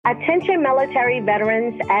Attention military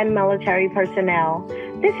veterans and military personnel.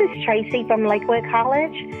 This is Tracy from Lakewood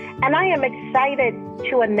College, and I am excited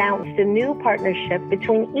to announce the new partnership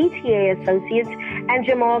between ETA Associates and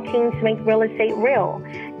Jamal King's Make Real Estate Real.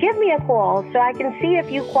 Give me a call so I can see if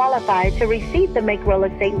you qualify to receive the Make Real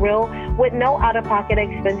Estate Real with no out-of-pocket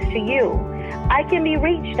expense to you. I can be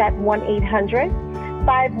reached at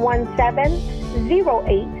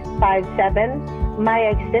 1-800-517-0857. My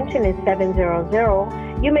extension is 700.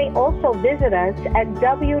 You may also visit us at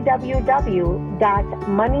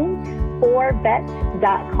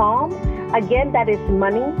www.money4vets.com. Again, that is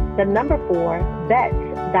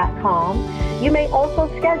money4vets.com. You may also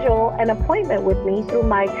schedule an appointment with me through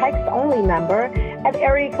my text-only number at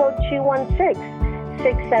area code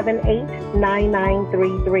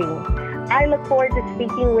 216-678-9933. I look forward to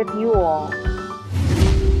speaking with you all.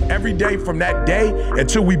 Every day from that day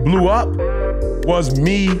until we blew up was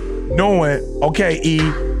me knowing, okay, E,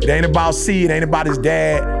 it ain't about C, it ain't about his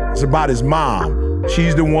dad, it's about his mom.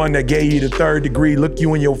 She's the one that gave you the third degree, look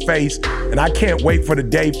you in your face, and I can't wait for the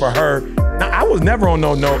day for her. Now, I was never on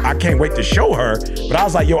no, I can't wait to show her, but I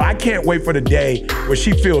was like, yo, I can't wait for the day where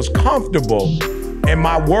she feels comfortable and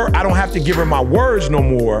my word, I don't have to give her my words no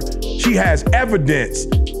more. She has evidence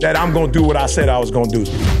that I'm gonna do what I said I was gonna do.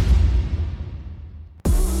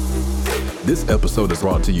 This episode is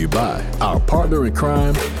brought to you by our partner in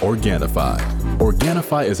crime, Organifi.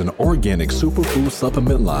 Organifi is an organic superfood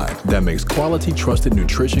supplement line that makes quality, trusted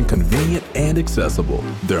nutrition convenient and accessible.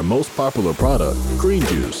 Their most popular product, Green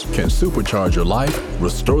Juice, can supercharge your life,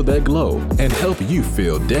 restore that glow, and help you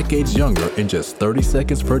feel decades younger in just 30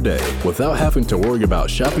 seconds per day without having to worry about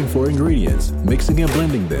shopping for ingredients, mixing and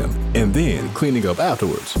blending them, and then cleaning up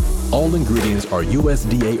afterwards. All ingredients are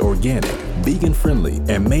USDA organic, vegan-friendly,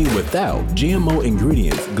 and made without GMO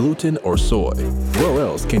ingredients, gluten, or soy. Where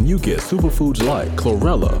else can you get superfoods like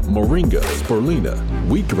chlorella, moringa, spirulina,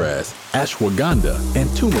 wheatgrass, ashwagandha, and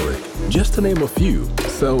turmeric, just to name a few?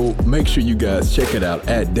 So make sure you guys check it out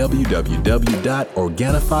at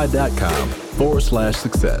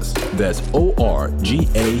www.organifi.com/success. That's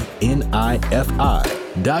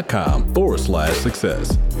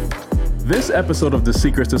ORGANIFI.com/success. This episode of the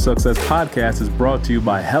Secrets to Success podcast is brought to you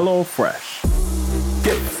by HelloFresh.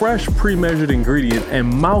 Get fresh, pre-measured ingredient and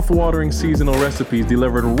mouth-watering seasonal recipes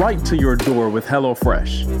delivered right to your door with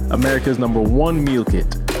HelloFresh, America's #1 meal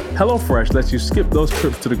kit. HelloFresh lets you skip those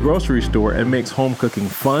trips to the grocery store and makes home cooking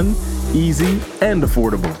fun, easy, and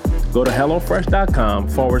affordable. Go to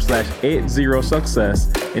HelloFresh.com/80success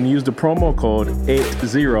and use the promo code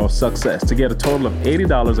 80success to get a total of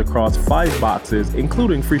 $80 across 5 boxes,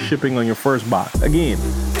 including free shipping on your first box. Again,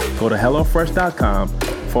 go to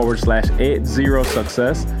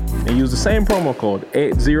HelloFresh.com/80success and use the same promo code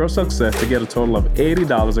 80success to get a total of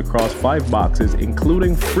 $80 across 5 boxes,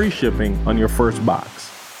 including free shipping on your first box.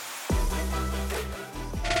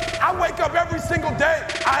 I wake up every single day,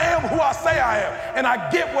 I am who I say I am, and I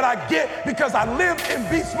get what I get because I live in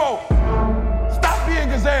beast mode. Stop being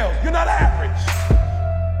gazelles. You're not average.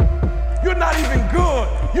 You're not even good.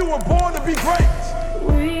 You were born to be great.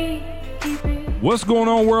 What's going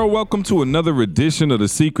on, world? Welcome to another edition of the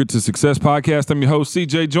Secret to Success podcast. I'm your host,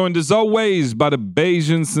 CJ, joined as always by the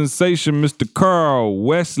Bayesian sensation, Mr. Carl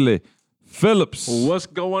Wesley Phillips. What's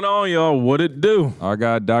going on, y'all? What it do? I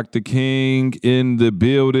got Dr. King in the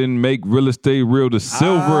building. Make Real Estate Real, the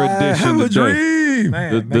silver edition today.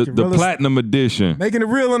 Man, the platinum edition. Making it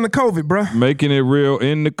real in the COVID, bro. Making it real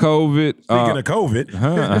in the COVID. Speaking of COVID.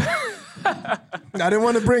 I didn't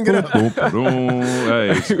want to bring it up. Hey,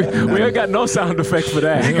 we ain't got no sound effects for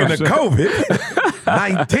that. Speaking of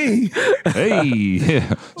COVID-19. Hey,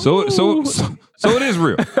 yeah. So it is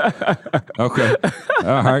real. Okay.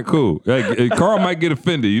 All right, cool. Hey, Carl might get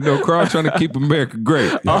offended. You know, Carl trying to keep America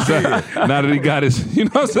great. Now that he got his, you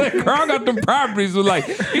know what I'm saying? Carl got them properties was like,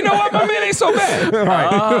 you know what, my man ain't so bad.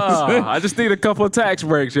 I just need a couple of tax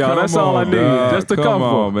breaks, y'all. That's all I need. Just a couple. Come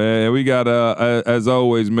on, man. We got, as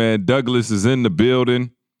always, man, Douglas is in the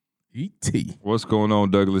building. E.T. What's going on,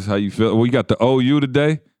 Douglas? How you feel? We got the OU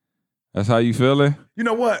today. That's how you feeling? You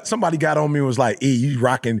know what? Somebody got on me and was like, E, you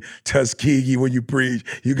rocking Tuskegee when you preach.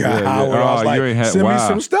 You got Howard. I was like, send me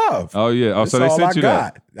some stuff. Oh, yeah. Oh, that's so they sent you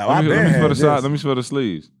got. that. Now, let me feel the side. Let me feel the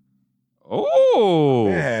sleeves. Oh,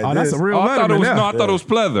 that's a real I thought it was I thought it was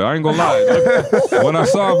pleather. I ain't gonna lie. When I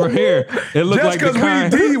saw it from here, it looked just like the kind.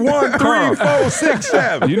 Just because we D1, 3, 4, 6,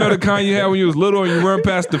 7. You know the kind you had when you was little and you run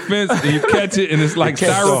past the fence and you catch it and it's like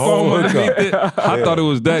styrofoam underneath it. I thought it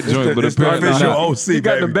was that joint, but apparently not. OC, you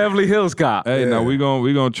got the Beverly Hills cop. Hey, now we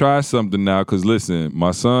gonna try something now because listen,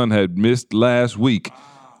 my son had missed last week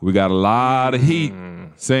We got a lot of heat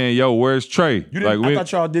saying, "Yo, where's Trey?" You didn't, I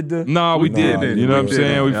thought y'all did the. No, we didn't. You know what I'm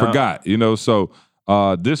saying? We forgot. You know, so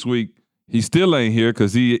this week he still ain't here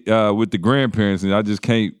because he with the grandparents, and I just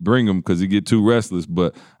can't bring him because he get too restless.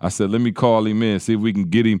 But I said, let me call him in, see if we can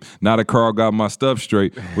get him. Now that Carl got my stuff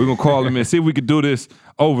straight, we're gonna call him in, see if we can do this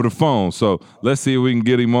over the phone. So let's see if we can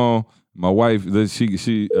get him on. My wife, she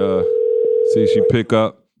see if she pick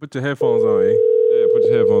up. Put your headphones on, eh? Yeah, put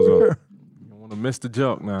your headphones on. You don't want to miss the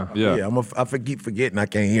joke now. Yeah. I keep forgetting I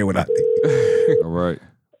can't hear without the. All right.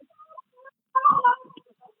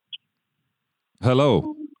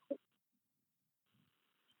 Hello.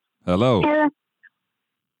 Hello.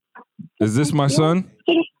 Is this my son?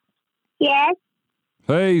 Yes.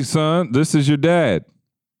 Hey, son, this is your dad.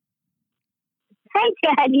 Hi,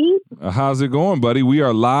 Daddy. How's it going, buddy? We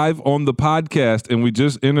are live on the podcast, and we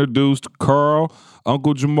just introduced Carl,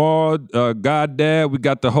 Uncle Jamal, Goddad. We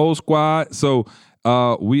got the whole squad. So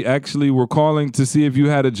we actually were calling to see if you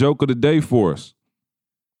had a joke of the day for us.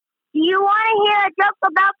 Do you want to hear a joke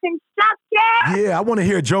about construction? Yeah, I want to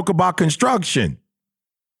hear a joke about construction.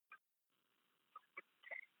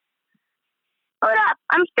 Hold up.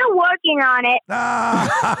 I'm still working on it.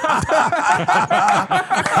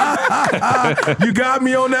 You got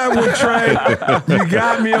me on that one, Trey. You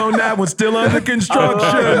got me on that one. Still under construction.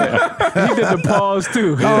 He did the pause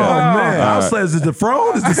too. Oh, man. I was like, is it the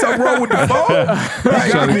phone? Is there something wrong with the phone?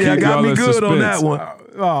 I got me good on that one.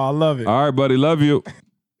 Oh, I love it. All right, buddy. Love you.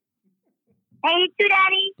 Hey, you too,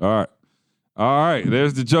 Daddy. All right. All right,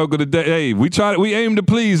 there's the joke of the day. Hey, we aim to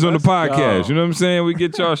please on the podcast. You know what I'm saying? We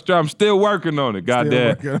get y'all straight. I'm still working on it,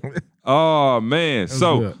 goddamn. Oh, man.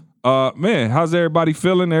 So, man, how's everybody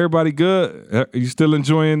feeling? Everybody good? Are you still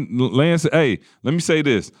enjoying Lansing? Hey, let me say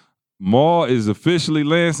this. Maul is officially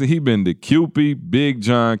Lansing. He been to Cupid, Big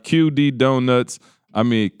John, QD Donuts. I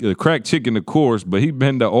mean, crack chicken, of course, but he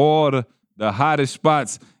been to all the hottest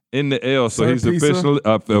spots in the L, so Sir he's Pizza?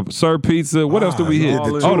 officially Sir Pizza. What else do we hit?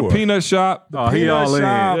 The Peanut Shop. Oh, he all in.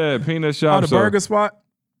 Yeah, Peanut Shop. Oh, the burger spot?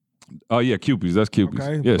 Oh, yeah, Cupid's. That's Cupid's.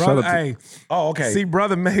 Okay. Yeah, brother, shout out to hey, Oh, okay. see,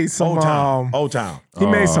 brother made some. Old Town. He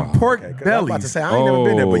made some pork I was about to bellies. say, I ain't never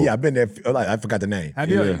been there, but Oh. yeah, I've been there. I forgot the name. Have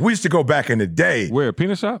you? Yeah. We used to go back in the day. Where?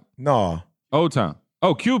 Peanut Shop? No, Old Town.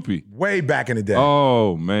 Oh, Cupid. way back in the day.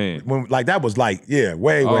 Oh, man. When, like, that was like, yeah,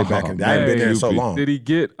 way back in the day. I ain't been there in so Cupid. long. Did he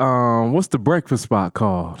get what's the breakfast spot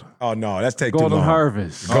called? Oh, no, that's take Golden too long.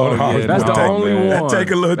 Harvest. Golden Harvest. That's the Take- only one. That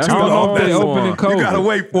take a little That's too the long. only They one. opening cold. You gotta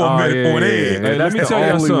wait for a minute for it in. Hey, let That's me the tell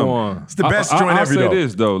y'all only something. one. It's the best joint I'll ever, say though.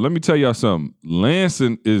 this, though. Let me tell y'all something.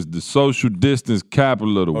 Lansing is the social distance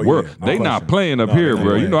capital of the world. yeah, no They not question. playing up No, here, they not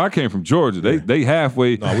bro. You playing. know, I came from Georgia. They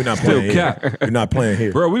halfway No, we're not still playing cap. here. We're not playing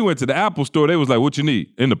here. Bro, we went to the Apple store. They was like, "What you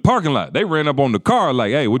need?" In the parking lot. They ran up on the car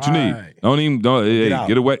like, "Hey, what you need? Right. Hey, out.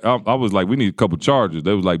 get away." I was like, "We need a couple chargers."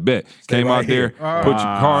 They was like, "Bet." Came right out there, here. put your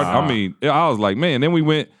card. I mean, I was like, "Man." Then we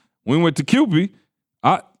went to Cupid.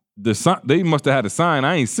 They must have had a sign.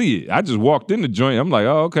 I ain't see it. I just walked in the joint. I'm like,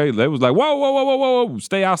 "Oh, okay." They was like, "Whoa.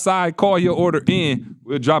 Stay outside. Call your order in.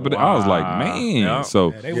 We'll drop it." I was like, "Man." Yeah.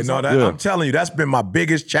 So You know that I'm telling you, that's been my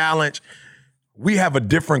biggest challenge. We have a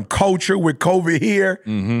different culture with COVID here.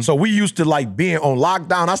 So we used to like being on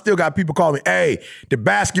lockdown. I still got people calling me, "Hey, the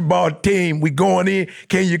basketball team, we going in.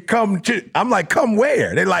 Can you come to?" I'm like, "Come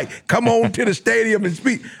where?" They like, "Come on to the stadium and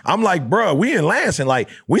speak." I'm like, "Bro, we in Lansing. Like,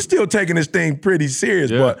 we still taking this thing pretty serious."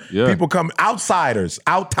 But people come, outsiders,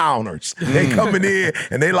 out-towners. They coming in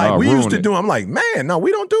and they like, "We used to do." I'm like, "Man, no, we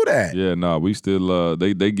don't do that." yeah, no, we still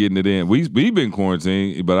they getting it in. We been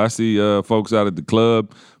quarantined, but I see folks out at the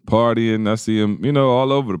club partying. I see them,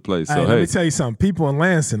 all over the place. So Hey, let me tell you something. People in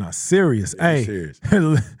Lansing are serious. Hey, serious.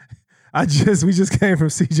 we just came from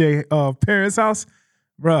CJ parents' house.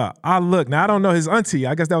 Bruh, I look. Now I don't know his auntie.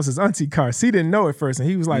 I guess that was his auntie car. C didn't know at first. And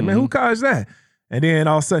he was like, "Man, who car is that?" And then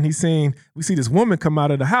all of a sudden we see this woman come out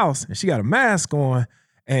of the house and she got a mask on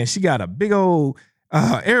and she got a big old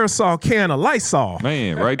aerosol can of Lysol.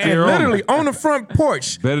 Man, right And there literally on the front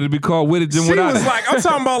porch. better to be called with it than She without was it. like, I'm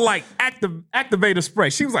talking about like activator spray.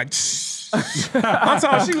 She was like, I'm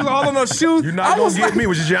talking, she was all on those shoes. You're not gonna get me.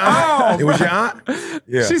 Was it your aunt? It was your aunt?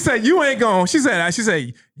 Yeah. She said, "You ain't going." She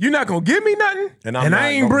said, "You're not gonna give me nothing, And and, I'm not I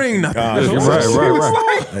ain't gonna- bring nothing." Right, She right, was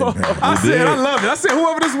right. like, I said, "I love it." I said,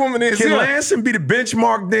 "Whoever this woman is, Can yeah." Lansing be the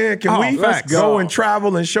benchmark then? Can we facts. go and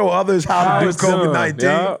travel and show others how to do it's done. COVID-19?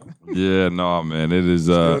 Yeah. Yeah, no, man. It is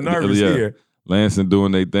nervous here. Lansing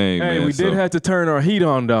doing their thing, Hey, man. we did have to turn our heat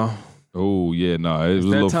on though. Oh, yeah, no. It was a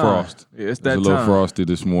that little time. frost. Yeah, it's It was that a little time. frosty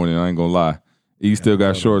this morning, I ain't gonna lie. He still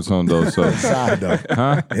got shorts on though, so Inside though.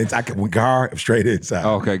 Huh? It's, I can guard straight inside.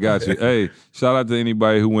 Okay, got you. Hey, shout out to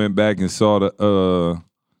anybody who went back and saw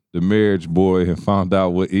the marriage boy and found out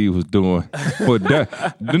what E was doing.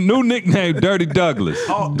 The new nickname, Dirty Douglas.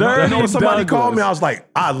 Oh, Dirty when somebody Douglas. called me, I was like,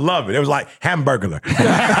 I love it. It was like Hamburglar.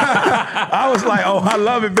 I was like, oh, I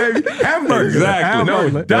love it, baby. Hamburglar. Exactly.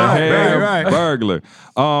 Hamburglar. The Right.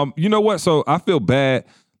 Hamburglar. You know what? So I feel bad.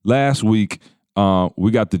 Last week,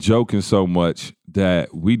 we got to joking so much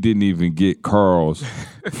that we didn't even get Carl's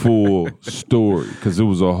full story because it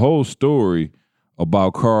was a whole story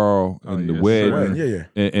about Carl and the wedding. Yeah.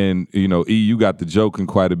 And you know, E, you got the joking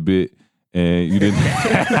quite a bit. And you didn't, you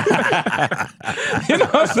know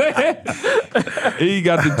what I'm saying? He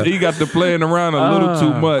got the playing around a little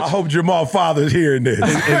too much. I hope Jamal Father's hearing this.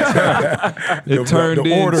 It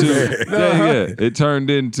turned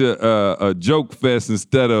into a joke fest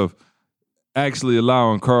instead of actually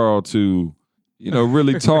allowing Carl to, you know,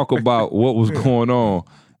 really talk about what was going on.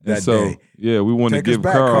 And That so, day. yeah, we want to Take us give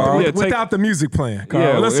back, Carl. Carl. Yeah, Without the music playing, Carl.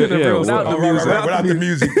 Yeah, Let's hear the yeah, real without stuff. the music. Without the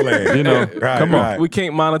music playing. You know, come on. We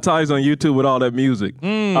can't monetize on YouTube with all that music.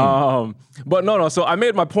 But no. So I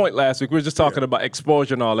made my point last week. We were just talking about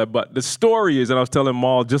exposure and all that. But the story is, and I was telling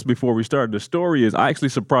Maul just before we started, the story is I actually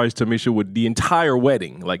surprised Tamisha with the entire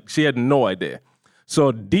wedding. Like, she had no idea.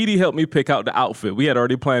 So Dee Dee helped me pick out the outfit. We had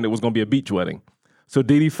already planned it was going to be a beach wedding. So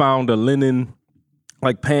Dee Dee found a linen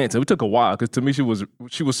like pants, and it took a while because Tamisha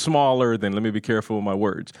was smaller than. Let me be careful with my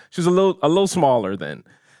words. She was a little smaller than.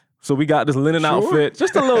 So we got this linen outfit,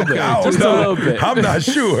 just a little bit, a little bit. I'm not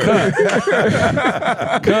sure. Cut.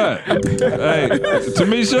 Hey,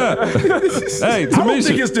 Tamisha. Hey, I don't think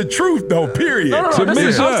Tamisha. it's the truth though. Period. No,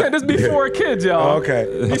 Tamisha. I'm saying this before kids, y'all. Okay.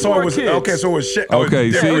 Before So it was kids. okay. So it was shit. Oh, Okay,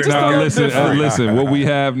 it's see, different. now Okay. listen, Different. listen. What we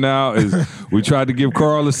have now is we tried to give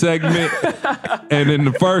Carl a segment, and in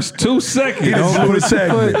the first 2 seconds, He just blew the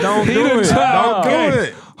segment. Don't he do done it. tried- Don't okay. do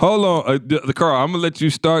it. Hold on, Carl. I'm gonna let you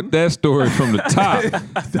start that story from the top.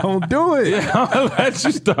 Don't do it. I'm gonna let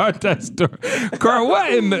you start that story, Carl.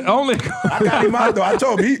 What in the only? I got him out though. I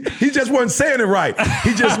told him he just wasn't saying it right.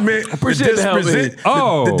 He just meant Appreciate the help, man.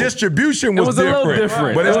 Oh. the distribution was, was a little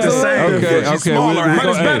different. but it's It the was a same. little different. She's Okay, smaller. we But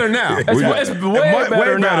it's Hey, better now. It's way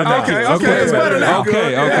better now. Okay, It's better now.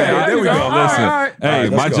 Okay. There we go. Listen, All right. hey, All right,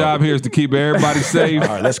 my let's go. job here is to keep everybody safe. All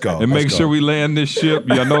right, let's go. And Let's make go. sure we land this ship.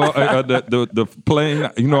 You know, the plane.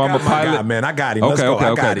 You know, I'm a My pilot. God, man, I got him. Let's go.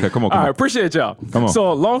 I got him. Come on. All right, appreciate y'all. Come on.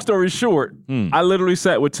 So, long story short, I literally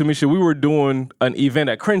sat with Tamisha. We were doing an event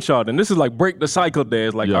at Crenshaw, and this is like Break the Cycle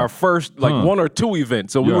Days, like Yeah. our first like 1 or 2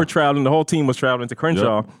 events. So we Yeah. were traveling. The whole team was traveling to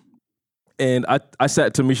Crenshaw, and I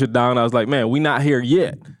sat Tamisha down. I was like, "Man, we not here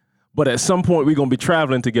yet, but at some point we're gonna be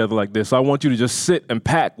traveling together like this. So I want you to just sit and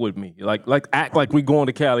pack with me, like act like we going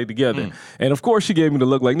to Cali together." And of course, she gave me the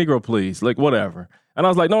look, like, "Negro, please, like whatever." And I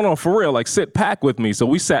was like, no, for real, like sit, pack with me. So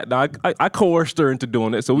we sat down. I coerced her into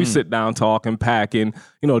doing it. So we sit down, talk, and pack, and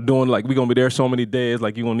doing like we're gonna be there so many days,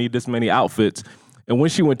 like you're gonna need this many outfits. And when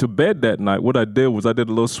she went to bed that night, what I did was I did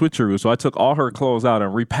a little switcheroo. So I took all her clothes out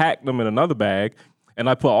and repacked them in another bag, and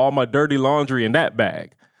I put all my dirty laundry in that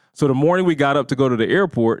bag. So the morning we got up to go to the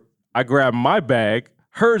airport, I grabbed my bag.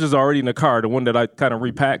 Hers is already in the car, the one that I kind of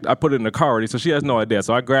repacked. I put it in the car already, so she has no idea.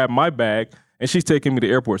 So I grabbed my bag, and she's taking me to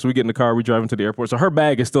the airport. So we get in the car, we driving to the airport. So her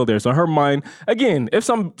bag is still there. So her mind, again, if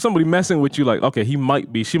somebody messing with you, like, okay,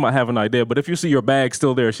 she might have an idea. But if you see your bag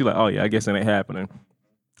still there, she's like, oh yeah, I guess it ain't happening.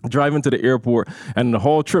 Driving to the airport, and the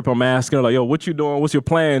whole trip I'm asking her, like, yo, what you doing? What's your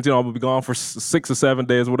plans? I'm gonna be gone for 6 or 7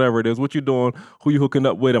 days, whatever it is. What you doing? Who you hooking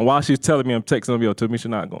up with? And while she's telling me, I'm texting her, yo, Tamisha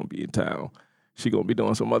not gonna be in town. She gonna be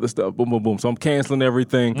doing some other stuff. Boom, boom, boom. So I'm canceling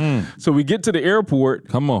everything. So we get to the airport.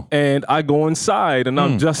 Come on. And I go inside, and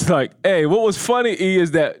I'm just like, hey, what was funny is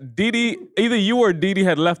that Dee Dee, either you or Dee Dee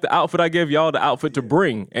had left the outfit. I gave y'all the outfit to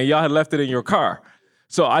bring, and y'all had left it in your car.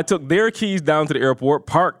 So I took their keys down to the airport,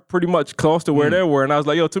 parked pretty much close to where they were, and I was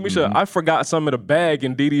like, yo, Tamisha, I forgot some in the bag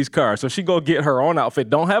in Dee Dee's car. So she go get her own outfit.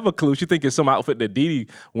 Don't have a clue. She think it's some outfit that Dee Dee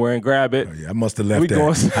wearing, grab it. Yeah, I must have left We that.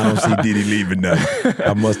 going- I don't see Didi leaving nothing.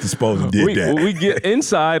 I must have supposed to did that. We get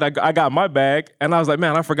inside. I got my bag, and I was like,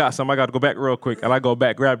 man, I forgot something. I got to go back real quick. And I go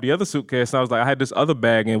back, grab the other suitcase, and I was like, I had this other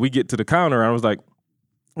bag, and we get to the counter, and I was like,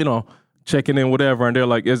 checking in, whatever. And they're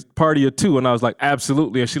like, is party of 2? And I was like,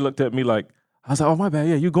 absolutely. And she looked at me like, I was like, oh, my bad.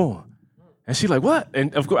 Yeah, you going. And she like, what?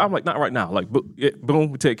 And of course, I'm like, not right now. Like,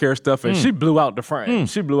 boom, we take care of stuff. And she blew out the frame.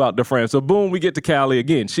 She blew out the frame. So boom, we get to Cali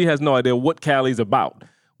again. She has no idea what Cali's about.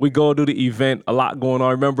 We go to the event, a lot going on.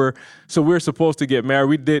 Remember, so we were supposed to get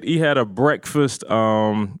married. He had a breakfast.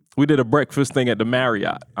 We did a breakfast thing at the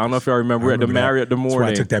Marriott. I don't know if y'all remember. We're at the Marriott the That's why morning.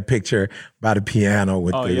 I took that picture by the piano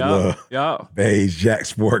with the little beige Jack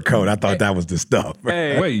sport coat. I thought that was the stuff.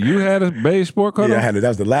 Hey, Wait, you had a beige sport coat Yeah, I on? had it. That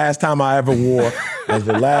was the last time I ever wore. That was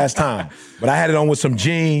the last time. But I had it on with some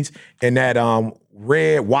jeans and that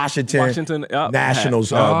red Washington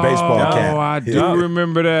Nationals baseball cap. Oh, I do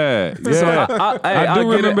remember that. Yeah, So I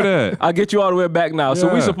do remember that. I'll get you all the way back now. So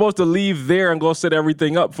Yeah. we're supposed to leave there and go set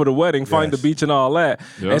everything up for the wedding, find the beach and all that.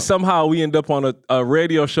 Yeah. And somehow we end up on a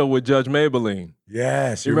radio show with Judge Maybelline.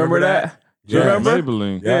 Yes, You remember that? You Yes. remember?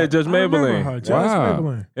 Maybelline. Yeah, Judge I remember Maybelline. her, Judge Wow.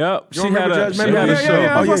 Maybelline. Yep. She remember had a Judge she Maybelline? had a Yeah, show. yeah,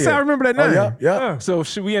 yeah. I was Oh, gonna say, I remember that name. yeah. So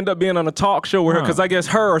we end up being on a talk show with her because I guess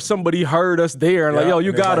her or somebody heard us there and like, yo, you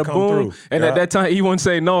and it's got like, a come boom. through. And Yeah. at that time, he wouldn't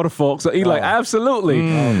say no to folks. So he like,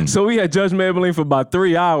 absolutely. So we had Judge Maybelline for about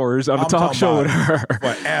 3 hours on a I'm talk talking show about with her.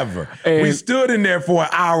 Forever. And- We stood in there for an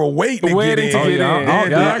hour waiting to Waiting get to in. get in. Oh,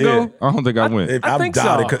 did I go? I don't think I went. If I I'm think so.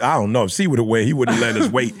 doubting, because I don't know. If she would have went, he wouldn't let us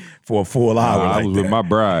wait for a full hour I like was that. with my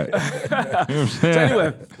bride. You know what I'm saying? So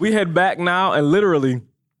anyway, we head back now, and literally,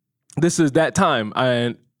 this is that time.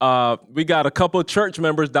 And we got a couple of church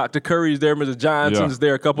members. Dr. Curry's there, Mrs. Johnson's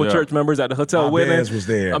there, a couple of Yeah. church members at the hotel My waiting. Bez was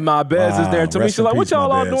there. My Bez is Wow. there. And Rest Tamisha in like, what peace, y'all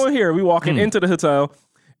my all Bez. doing here? We walking into the hotel,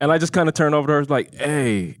 and I just kind of turn over to her like,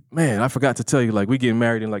 hey, man, I forgot to tell you, like, we getting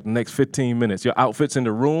married in like the next 15 minutes. Your outfit's in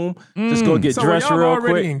the room. Just go get So were dressed y'all real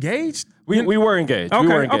already quick. engaged? We were engaged. We Okay,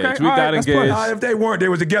 were engaged. okay, We all got right, that's engaged. fine. If they weren't, they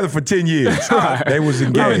was together for 10 years. They was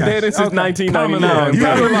We've been engaged. dating since 1999. law. You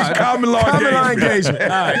bro. gotta reach common law Common law engagement.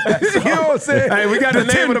 engagement. You know what I'm saying? Hey, we got the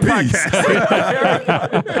name of the 10 piece.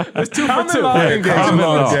 podcast. It's 2 for Common 2. law engagement. Common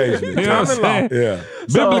law engagement. engagement. You know what I'm saying? Yeah.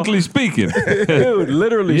 Biblically speaking. Dude,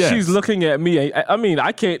 literally, Yes. she's looking at me. I mean,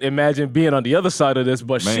 I can't imagine being on the other side of this,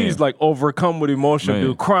 but Man. she's like overcome with emotion, Man.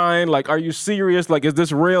 dude, crying. Like, are you serious? Like, is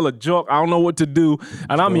this real? A joke? I don't know what to do.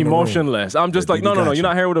 And I'm in the room. emotionless. I'm just Yeah, like, baby no. got You're you.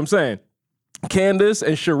 not hearing what I'm saying. Candace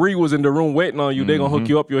and Cherie was in the room waiting on you. They're gonna hook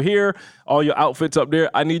you up. You're here. All your outfits up there.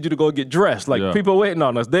 I need you to go get dressed. Like, Yeah. people waiting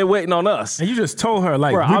on us. They're waiting on us. And you just told her,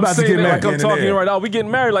 like, Bro, we I'm about to sitting get there like married. I'm talking to you there. right now. We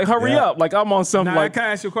getting married. Like, hurry Yeah. up. Like, I'm on something Now, like, can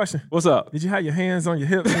I ask you a question? what's up? Did you have your hands on your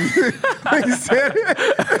hips when you said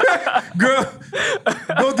it? Girl,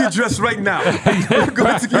 go get dressed right now. We're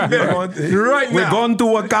going to get married right We're now. going to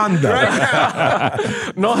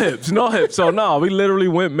Wakanda. No hips. So no, we literally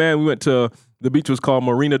went, man. We went to the beach was called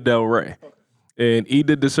Marina Del Rey, and E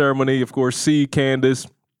did the ceremony. Of course, C, Candace.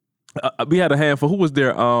 We had a handful. Who was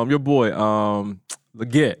there? Your boy,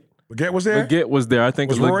 Leggett. Leggett was there? Leggett was there. I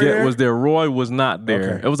think Was Roy Leggett there? was there. Roy was not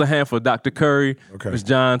there. Okay. It was a handful. Dr. Curry, Okay. Ms.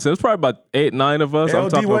 Johnson. It was probably about 8, 9 of us. I'm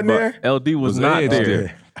LD talking wasn't about LD was not Edge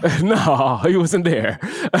there. No, he wasn't there.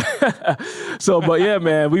 So, but yeah,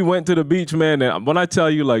 man, we went to the beach, man. And when I tell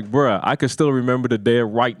you, like, bruh, I can still remember the day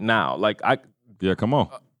right now. Like, Yeah, come on.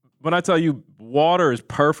 when I tell you, water is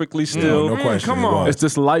perfectly still. No question. come it on. was. It's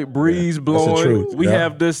this light breeze blowing. truth. We Yeah.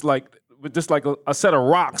 have this like with just like a set of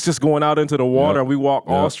rocks just going out into the water, and we walk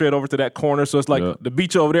all straight over to that corner. So it's like the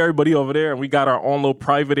beach over there, everybody over there, and we got our own little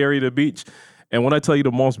private area of the beach. And when I tell you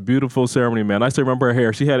the most beautiful ceremony, man, I still remember her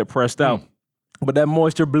hair. She had it pressed out. But that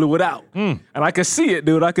moisture blew it out. And I could see it,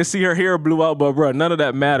 dude. I could see her hair blew out, but bro, none of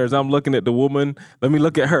that matters. I'm looking at the woman. Let me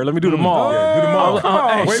look at her. Let me do the mall. Yeah, do the mall.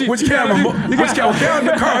 Hey, Wait, she- which camera? Which camera?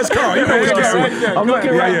 Camera? The car. It's car. You know which camera. I'm looking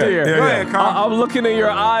right there. Yeah, Go ahead, Carl. I'm looking in your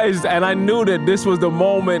eyes, and I knew that this was the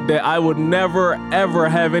moment that I would never, ever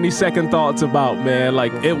have any second thoughts about, man.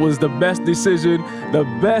 Like, it was the best decision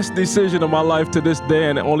of my life to this day,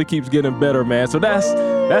 and it only keeps getting better, man. So that's It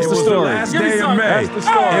the was the story. last day of May. That's the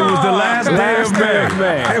story. It was the last day of Last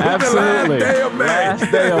May. It was Absolutely. the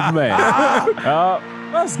last day of May. Last day of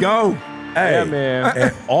May. Let's go. Hey, Yeah, man.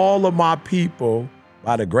 And all of my people,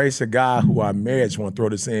 by the grace of God, who I married, just want to throw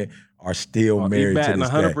this in, are still He married to batting this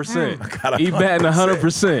day. 100%. He batting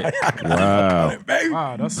 100%. Wow. Baby.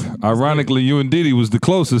 Wow, that's Ironically, you and Diddy was the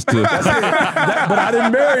closest to. But I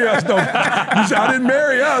didn't marry us, though. I didn't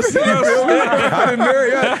marry us. You feel me? I didn't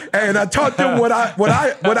marry us. And I taught them what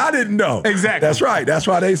I didn't know. Exactly. That's right. That's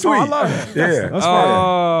why they sweet. I love it. Yeah. That's fine.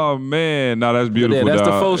 Oh man, no, that's beautiful. that's the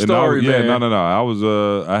dog. full And story, yeah, man. no. I was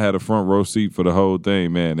I had a front row seat for the whole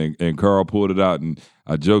thing, man. And Carl pulled it out, and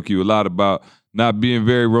I joke you a lot about not being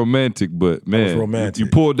very romantic, but man, romantic. you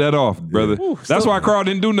pulled that off, brother. That's why Carl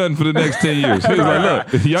didn't do nothing for the next 10 years. He was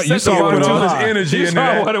like, look, you saw He what it put all was. his energy You in saw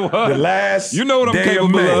there. what it was. The last You know what I'm day of capable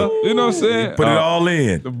May. of. You know what I'm saying? Put it all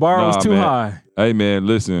in. The bar was Nah, too man. high. Hey man,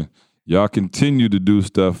 listen, y'all continue to do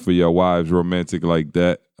stuff for your wives romantic like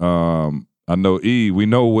that. I know we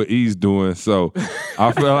know what E's doing, so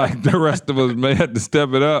I feel like the rest of us may have to step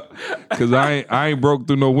it up because I ain't broke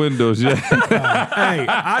through no windows yet. Hey,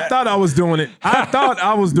 I thought I was doing it.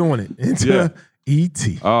 Until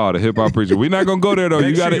E.T. Oh, the hip hop preacher. We're not gonna go there though. Make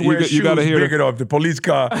You sure gotta wear you gotta shoes hear big enough. The police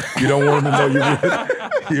car, you don't want them to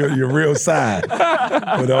know your real side.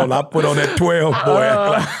 But I put on that 12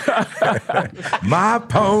 boy. My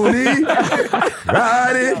pony,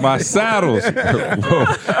 ride it. my saddles. Whoa.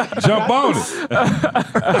 Jump on it.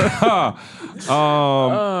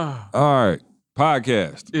 All right.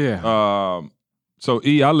 Podcast. Yeah. So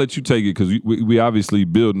E, I'll let you take it because we obviously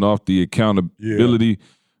building off the accountability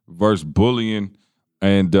versus bullying,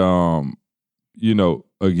 and again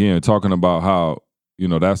talking about how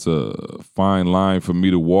that's a fine line for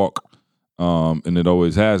me to walk, and it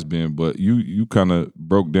always has been. But you kind of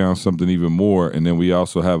broke down something even more, and then we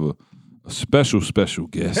also have a special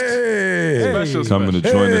guest coming to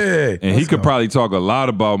join us, and he could probably talk a lot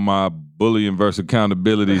about my bullying versus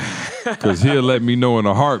accountability because he'll let me know in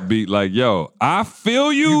a heartbeat, like, yo, I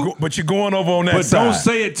feel you, but you're going over on that but side. don't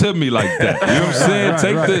say it to me like that. You know what I'm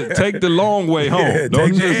saying? Take the long way home. Yeah,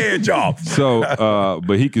 Don't take your edge off. So,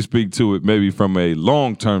 but he can speak to it maybe from a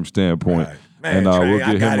long-term standpoint. Right. Man, and Trey, we'll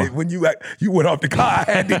I get got him. it. When you went off the car,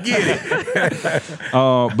 I had to get it.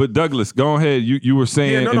 But Douglas, go ahead. You were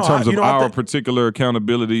saying in terms of our particular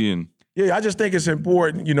accountability and yeah, I just think it's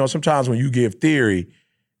important. Sometimes when you give theory,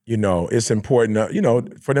 it's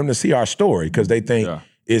important, for them to see our story because they think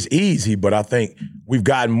it's easy. But I think we've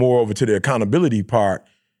gotten more over to the accountability part,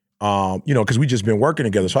 because we just been working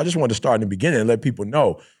together. So I just wanted to start in the beginning and let people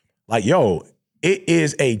know, like, yo, it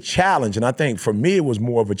is a challenge. And I think for me, it was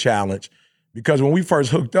more of a challenge because when we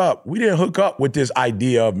first hooked up, we didn't hook up with this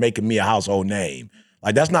idea of making me a household name.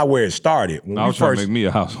 Like, that's not where it started. When I was trying to make me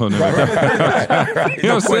a household name. Right. You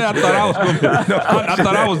know what I'm saying? I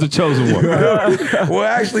thought I was the chosen one. Well,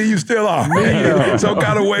 actually, you still are. Some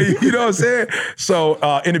kind of way, you know what I'm saying? So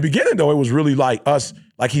in the beginning, though, it was really like us,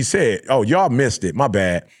 like he said, oh, y'all missed it. My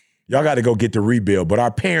bad. Y'all got to go get the rebuild. But our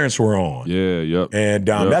parents were on. Yeah, yep. And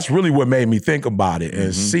that's really what made me think about it.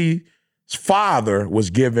 And C's father was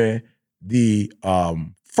given the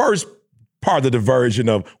first part of the version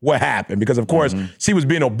of what happened. Because, of course, C was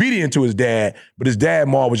being obedient to his dad, but his dad,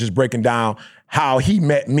 Ma, was just breaking down how he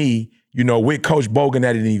met me, with Coach Bogan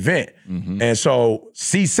at an event. And so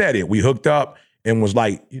C said it. We hooked up and was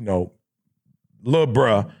like, little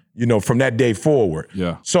bruh, from that day forward.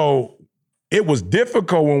 Yeah. So it was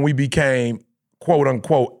difficult when we became, quote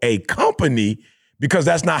unquote, a company because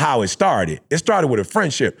that's not how it started. It started with a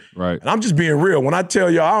friendship. Right. And I'm just being real. When I tell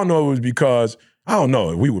y'all, I don't know if it was because, I don't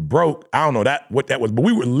know, we were broke. I don't know what that was, but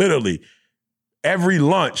we were literally, every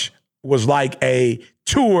lunch was like a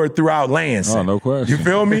tour throughout Lansing. Oh, no question. You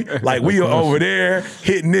feel me? Like we are over there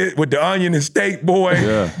hitting it with the onion and steak boy.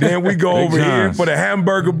 Yeah. Then we go over here for the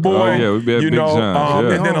hamburger boy. Oh, yeah, we be at Big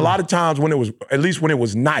John's. And then a lot of times when it was, at least when it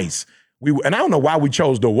was nice, and I don't know why we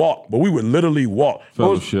chose to walk, but we would literally walk.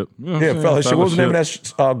 Fellowship. Fellowship. What was the name of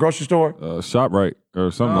that grocery store? ShopRite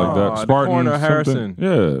or something like that. Spartan. Corner Harrison.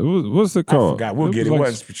 Yeah. What's it called? I forgot. We'll get it. It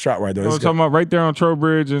was ShopRite though. You know what I'm talking about? Right there on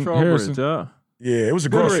Trowbridge and Harrison. Yeah, it was a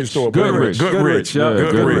grocery store. Goodrich.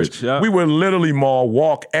 Yeah. We would literally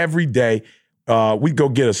walk every day. We'd go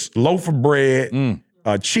get a loaf of bread,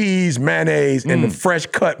 cheese, mayonnaise, and the fresh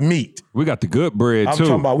cut meat. We got the good bread, I'm too.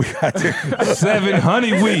 talking about we got the 7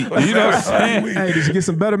 honey wheat. You know what I'm saying? Hey, did you get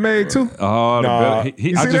some Better Made too? Oh, Nah. I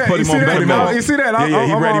just put him on Better Made. You see that? Yeah,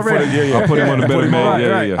 he ready for it. I put him on the Better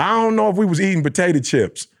Made. Yeah. I don't know if we was eating potato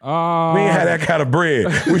chips. We ain't had that kind of bread.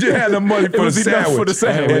 We just had the money for the sandwich. For the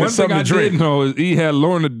sandwich. And One thing something I to drink. did know is he had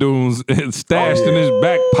Lorna Doones stashed in his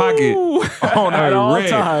back pocket on At a all red.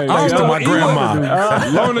 times. I Thanks don't to know my what he wanted grandma. to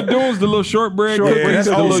do. Lorna Doones, the little shortbread Yeah, cookies, that's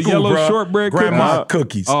the old little school, yellow bro. shortbread Grandma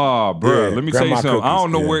cookies. cookies. Oh, bro, Yeah, let me tell you grandma something. I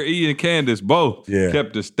don't know cookies, where E and Candace both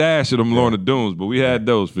kept the stash of them Lorna Doones, but we had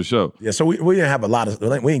those for sure. Yeah, so we didn't have a lot of,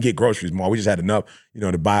 we didn't get groceries more. We just had enough,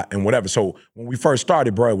 to buy and whatever. So when we first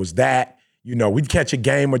started, bro, it was that. We'd catch a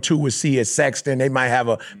game or two with C at Sexton. They might have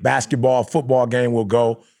a basketball, football game, we'll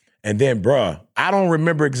go. And then, bruh, I don't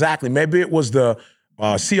remember exactly. Maybe it was the,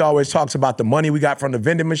 C always talks about the money we got from the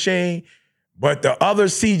vending machine, but the other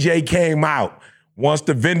CJ came out once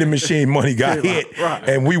the vending machine money got hit. Right.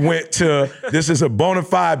 And we went to, this is a bona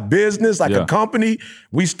fide business, like a company.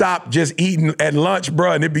 We stopped just eating at lunch,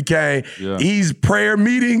 bruh, and it became E's prayer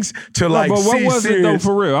meetings to But what was it though,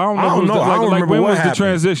 for real? I don't know. I don't remember when what was happened. the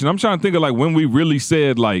transition? I'm trying to think of when we really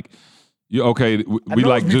said we like just before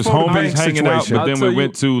the homies bank hanging out, situation. but then we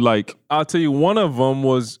went to I'll tell you, one of them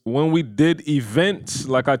was when we did events,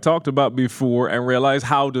 like I talked about before, and realized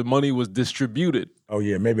how the money was distributed. Oh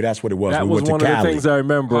yeah, maybe that's what it was. That we was went one to of the Cali. things I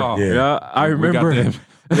remember. Oh. Yeah, I remember.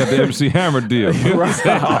 We got the MC Hammer deal.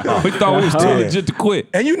 We thought we was too legit to quit.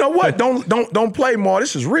 And you know what? Don't play more.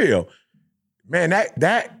 This is real. man,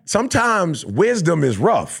 that sometimes wisdom is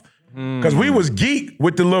rough. Because we was geek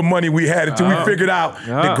with the little money we had until we figured out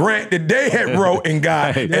the grant that they had wrote and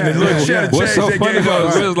got and the little share of What's change so they funny gave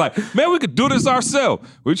us. was it was like, man, we could do this ourselves.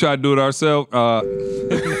 We tried to do it ourselves.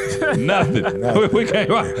 Nothing. We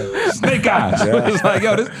came out snake eyes. It was like,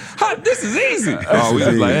 yo, this is easy. Oh, we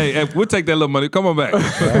was like, hey, we'll take that little money. Come on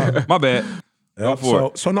back. My bad. Go for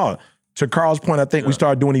it. So no, to Carl's point, I think we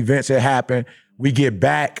started doing events that happen. We get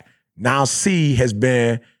back. Now C has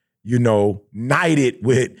been, knighted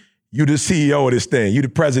with you the CEO of this thing. You the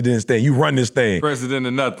president of this thing. You run this thing. President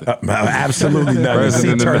of nothing. Absolutely nothing.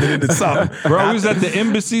 C turned it into something. Bro, we was at the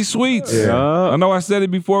Embassy Suites. Yeah. I know I said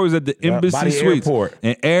it before. We was at the Embassy Suites. Airport.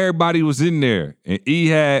 And everybody was in there. And E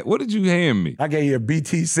had, what did you hand me? I gave you a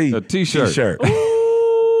BTC t-shirt.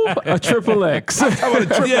 A triple X. I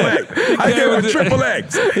gave him a triple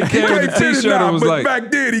X. He came with the t-shirt and was like, back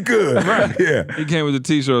then he could. Right. Yeah. He came with the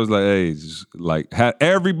t-shirt. Was like, hey, just like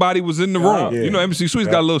everybody was in the room. Yeah. Embassy Suites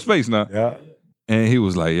got a little space now. Yeah. And he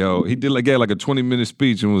was like, yo, he gave like a 20-minute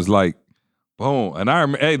speech and was like, boom. And I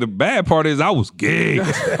remember, hey, the bad part is I was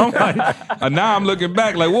geeked. I'm like, and now I'm looking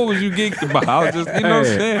back, like, what was you geeked about? I was just, what I'm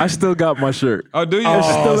saying? I still got my shirt. Oh, do you? It's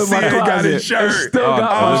still in my closet. Got his shirt. Still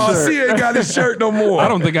got my shirt. C ain't got his shirt no more. I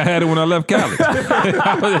don't think I had it when I left college.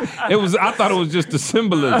 I thought it was just the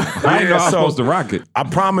symbolism. I didn't know I was supposed to rock it. I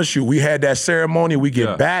promise you, we had that ceremony. We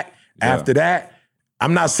get back after that.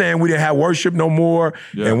 I'm not saying we didn't have worship no more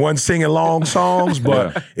and wasn't singing long songs,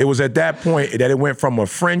 but it was at that point that it went from a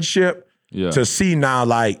friendship to see now,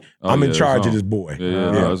 like, I'm in charge of this boy.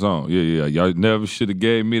 Yeah, it's on. Yeah. Y'all never should have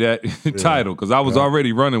gave me that title because I was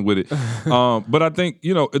already running with it. But I think,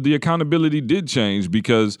 the accountability did change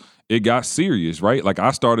because it got serious, right? Like,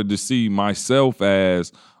 I started to see myself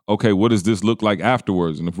as, okay, what does this look like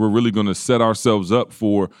afterwards? And if we're really going to set ourselves up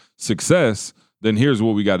for success, then here's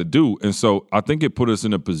what we got to do. And so I think it put us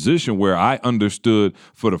in a position where I understood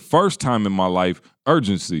for the first time in my life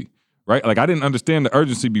urgency. Right? Like, I didn't understand the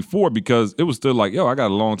urgency before because it was still like, yo, I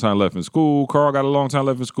got a long time left in school. Carl got a long time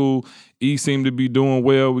left in school. E seemed to be doing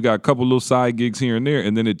well. We got a couple little side gigs here and there.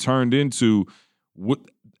 And then it turned into,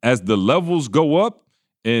 as the levels go up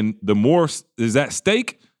and the more is at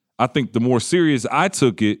stake, I think the more serious I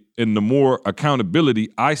took it and the more accountability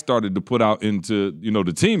I started to put out into,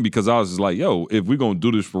 the team because I was just like, yo, if we're going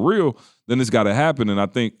to do this for real, then it's got to happen. And I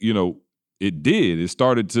think, it did. It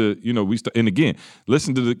started to, and again,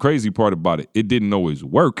 listen to the crazy part about it. It didn't always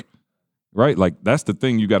work, right? Like, that's the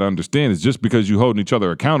thing you got to understand is just because you holding each other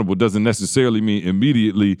accountable doesn't necessarily mean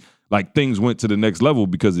immediately like things went to the next level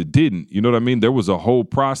because it didn't. You know what I mean? There was a whole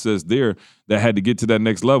process there that had to get to that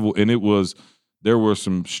next level. And there were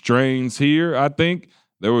some strains here, I think.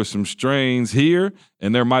 There were some strains here,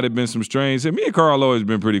 and there might have been some strains here. Me and Carl always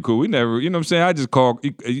been pretty cool. We never, you know what I'm saying? I just called,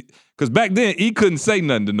 because back then, he couldn't say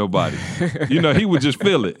nothing to nobody. He would just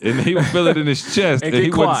feel it, and he would feel it in his chest, and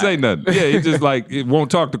he wouldn't say nothing. Yeah, he just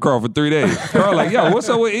won't talk to Carl for 3 days. Carl like, yo, what's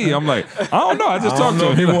up with E? I'm like, I don't know. I just talked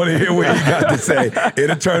to him. He want to hear what he got to say.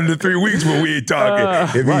 It'll turn into 3 weeks when we ain't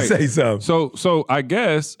talking if he say something. So I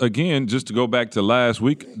guess, again, just to go back to last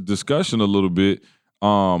week's discussion a little bit,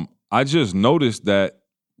 I just noticed that,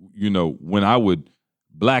 when I would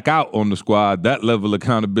black out on the squad, that level of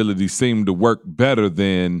accountability seemed to work better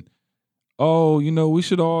than, we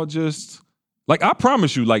should all just, like, I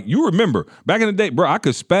promise you, like, you remember, back in the day, bro, I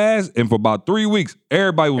could spaz, and for about 3 weeks,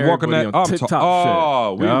 everybody was walking that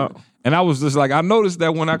up. And I was just like, I noticed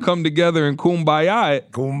that when I come together in Kumbaya,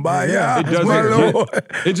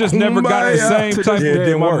 it just never got the same type of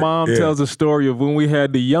day. My mom tells a story of when we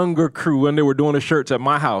had the younger crew when they were doing the shirts at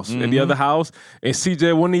my house and the other house, and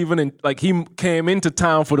CJ wasn't even he came into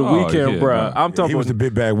town for the weekend, bro. I'm talking. He was the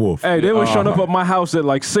big bad wolf. Hey, they were showing up at my house at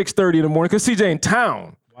like 6:30 in the morning because CJ in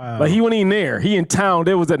town. Wow. Like, he wasn't even there. He in town.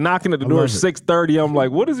 They was knocking at the door at 6:30. I'm like,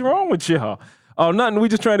 what is wrong with y'all? Oh, nothing. We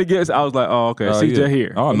just trying to get. I was like, oh, okay. CJ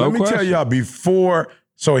here. Oh, no. Let me tell y'all before.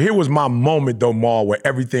 So here was my moment though, Maul, where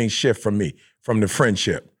everything shifted from me, from the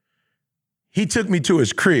friendship. He took me to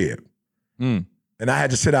his crib, and I had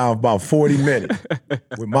to sit down about 40 minutes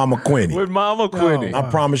with Mama Quinny. I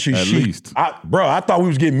promise you, I thought we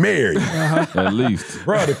was getting married. At least,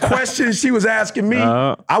 bro. The questions she was asking me,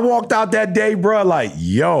 I walked out that day, bro, like,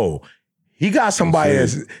 yo. He got somebody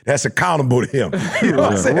that's accountable to him. You know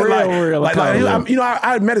what I'm saying? Real accountable.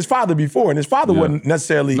 I had met his father before, and his father wasn't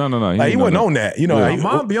necessarily. No. He wasn't on that.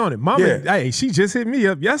 Mom be on it. Mom, hey, she just hit me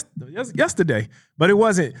up yesterday, but it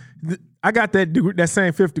wasn't. I got that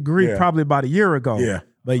same 5th degree probably about a year ago. Yeah.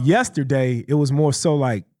 But yesterday it was more so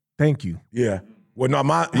like, thank you. Yeah. Well, no,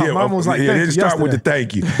 mine was like, it didn't start with the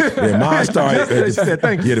thank you. Yeah, mine started. She said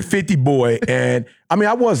thank you. Yeah, the 50 boy, and I mean,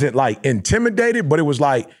 I wasn't like intimidated, but it was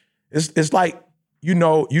like it's like you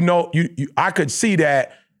I could see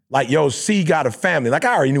that like C got a family. Like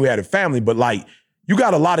I already knew he had a family, but like you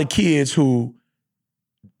got a lot of kids who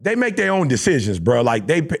they make their own decisions, bro. Like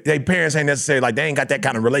they parents ain't necessarily like they ain't got that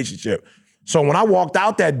kind of relationship. So when I walked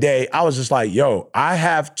out that day, I was just like, I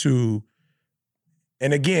have to.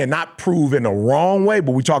 And again, not prove in the wrong way,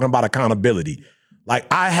 but we're talking about accountability.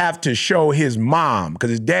 Like I have to show his mom, because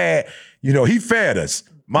his dad, he fed us.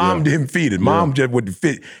 Mom didn't feed it. Mom just wouldn't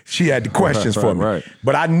fit. She had the questions for me. Right.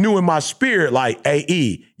 But I knew in my spirit, like, hey,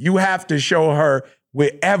 E, you have to show her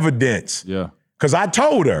with evidence. Yeah. Because I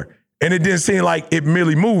told her, and it didn't seem like it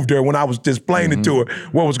really moved her when I was displaying it to her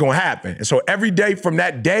what was going to happen. And so every day from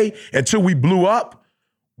that day until we blew up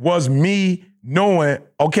was me knowing,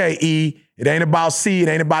 okay, E, it ain't about C, it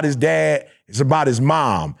ain't about his dad, it's about his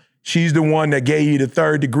mom. She's the one that gave you the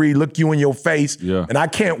 3rd degree, look you in your face. Yeah. And I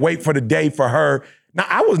can't wait for the day for her. Now,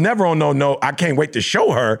 I was never on no, I can't wait to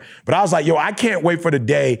show her, but I was like, I can't wait for the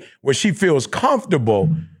day where she feels comfortable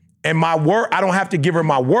and my word, I don't have to give her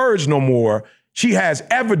my words no more. She has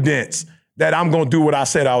evidence that I'm going to do what I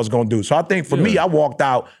said I was going to do. So I think for me, I walked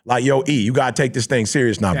out like, E, you got to take this thing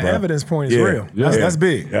serious now, bro. The evidence point is real. That's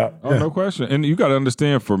big. Yeah. Oh, no question. And you got to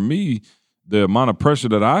understand, for me, the amount of pressure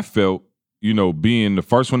that I felt, being the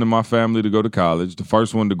first one in my family to go to college, the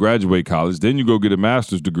first one to graduate college, then you go get a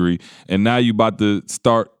master's degree, and now you about to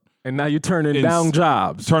start. And now you're turning down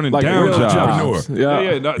jobs. Turning like down real jobs.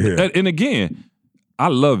 Yeah. And again, I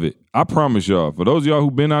love it. I promise y'all, for those of y'all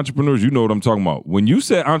who've been entrepreneurs, you know what I'm talking about. When you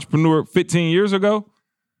said entrepreneur 15 years ago,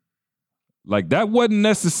 like that wasn't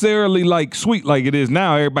necessarily like sweet like it is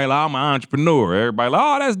now. Everybody like, I'm an entrepreneur. Everybody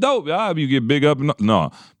like, that's dope. You get big up.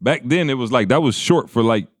 No, back then it was like, that was short for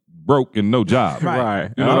like broke and no job.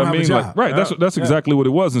 Right. You know what I mean? Like, right. That's exactly what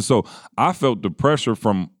it was. And so I felt the pressure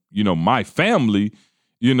from, my family,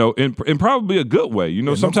 in probably a good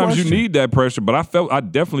way. Sometimes you need that pressure, but I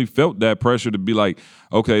definitely felt that pressure to be like,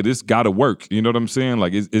 okay, this got to work. You know what I'm saying?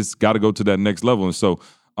 Like it's got to go to that next level. And so,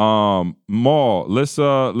 Maul, let's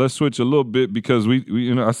switch a little bit, because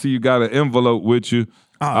we I see you got an envelope with you.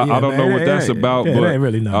 I don't know what that's about, but it ain't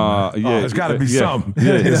really nothing. It's got to be something.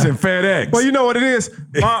 It's in FedEx. Well, you know what it is?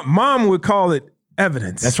 Mom would call it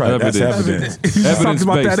evidence. That's right. That's evidence. You just talked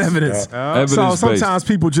about that evidence. So sometimes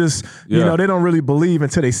people just, they don't really believe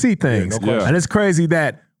until they see things. And it's crazy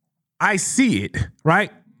that I see it,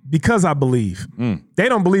 right? Because I believe. They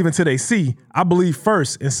don't believe until they see. I believe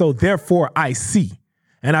first, and so therefore I see.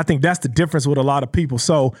 And I think that's the difference with a lot of people.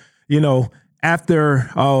 So, after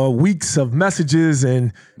weeks of messages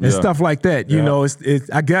and stuff like that,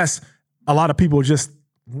 I guess a lot of people just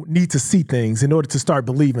need to see things in order to start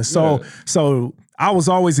believing. So I was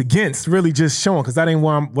always against really just showing, because that ain't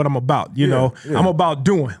what I'm about. I'm about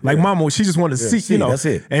doing. Like Mama, she just wanted to see. That's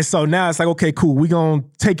it. And so now it's like, okay, cool. We gonna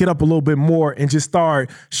take it up a little bit more and just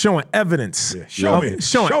start showing evidence. Show me.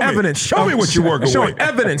 Showing evidence. Show me what you're working with. Showing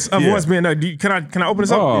evidence of what's being done. Can I open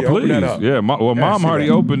this up? Oh, please. Yeah. Mom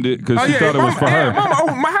already opened it because she thought it was for her.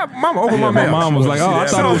 Mama opened my mail. My mom was like, I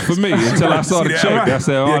thought it was for me until I saw the check. I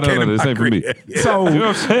said, no, this ain't for me. So, you know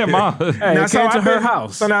what I'm saying, Mom? Now, so to her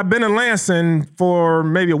house. So now I've been in Lansing for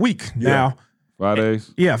maybe a week now. 5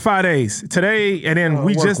 days? Yeah, 5 days. Today, and then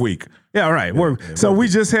we work just week. Yeah, right. Work. So we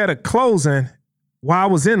just had a closing while I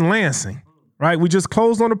was in Lansing, right? We just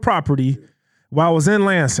closed on the property while I was in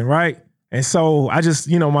Lansing, right? And so I just,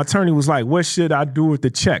 my attorney was like, what should I do with the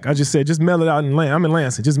check? I just said, just mail it out in Lansing. I'm in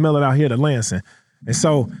Lansing. Just mail it out here to Lansing. And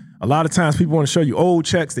so a lot of times people want to show you old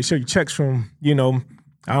checks. They show you checks from,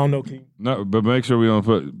 I don't know. No, but make sure we don't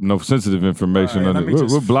put no sensitive information on it.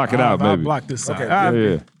 We'll block it out, maybe. I'll block this out.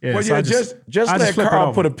 Okay. Yeah, so just let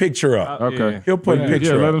Carl put a picture up. Okay. He'll put a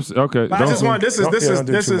picture let up. him see. Okay. But I just want this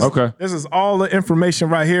is all the information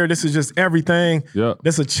right here. This is just everything. Yeah.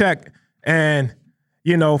 This is a check, and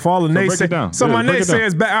for all the break it down. naysayers. So my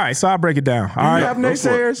naysayers back. All right, so I'll break it down. All right. You have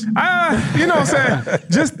naysayers? You know what I'm saying?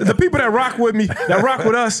 Just the people that rock with me, that rock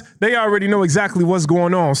with us, they already know exactly what's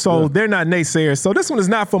going on. So they're not naysayers. So this one is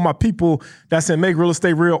not for my people that's in Make Real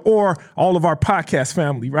Estate Real or all of our podcast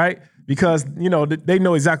family, right? Because, they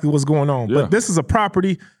know exactly what's going on. Yeah. But this is a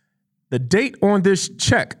property. The date on this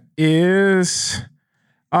check is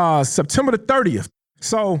September the 30th.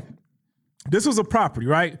 So this was a property,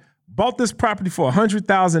 right? Bought this property for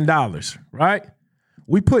 $100,000, right?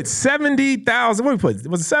 We put $70,000. What we put?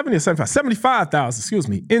 Was it 70 or 75?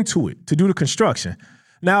 $75,000, into it to do the construction.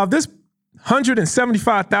 Now, if this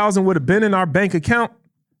 $175,000 would have been in our bank account,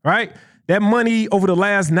 right? That money over the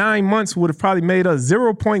last 9 months would have probably made us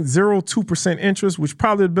 0.02% interest, which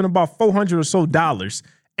probably would have been about $400 or so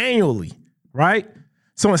annually, right?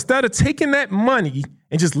 So instead of taking that money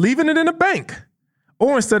and just leaving it in the bank,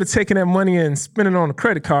 or instead of taking that money and spending it on a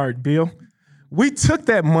credit card bill, we took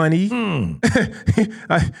that money.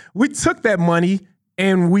 We took that money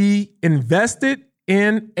and we invested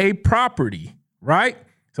in a property, right?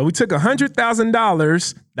 So we took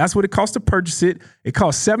 $100,000. That's what it cost to purchase it. It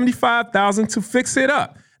cost $75,000 to fix it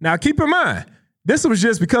up. Now, keep in mind, this was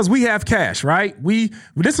just because we have cash, right?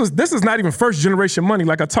 This is not even first generation money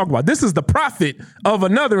like I talked about. This is the profit of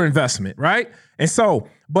another investment, right? And so,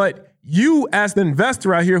 but you as the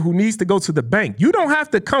investor out here who needs to go to the bank, you don't have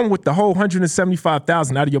to come with the whole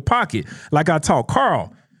 $175,000 out of your pocket like I taught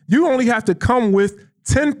Carl. You only have to come with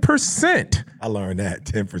 10%. I learned that,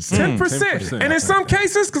 10%. 10%. And in some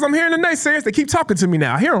cases, because I'm hearing the naysayers, they keep talking to me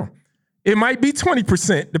now. I hear them. It might be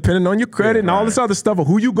 20%, depending on your credit and all this other stuff or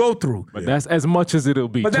who you go through. But that's as much as it'll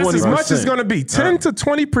be. But that's 20%. As much as it's going to be. 10 to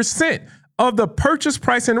 20% of the purchase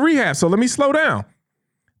price in rehab. So let me slow down.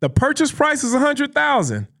 The purchase price is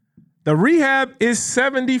 $100,000. The rehab is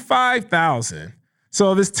 $75,000.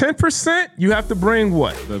 So if it's 10%, you have to bring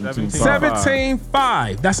what?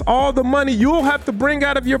 $17,500. That's all the money you'll have to bring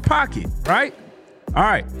out of your pocket, right? All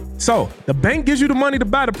right. So the bank gives you the money to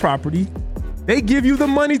buy the property. They give you the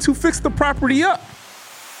money to fix the property up.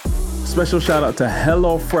 Special shout out to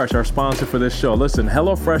HelloFresh, our sponsor for this show. Listen,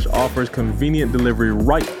 HelloFresh offers convenient delivery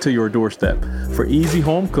right to your doorstep for easy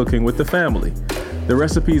home cooking with the family. The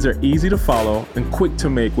recipes are easy to follow and quick to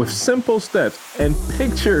make with simple steps and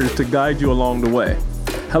pictures to guide you along the way.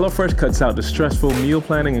 HelloFresh cuts out the stressful meal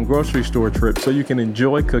planning and grocery store trips so you can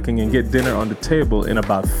enjoy cooking and get dinner on the table in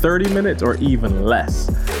about 30 minutes or even less.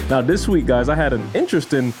 Now this week, guys, I had an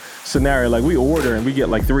interesting scenario. Like we order and we get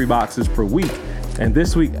like 3 boxes per week. And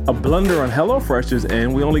this week, a blunder on HelloFresh is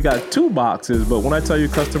in. We only got 2 boxes, but when I tell you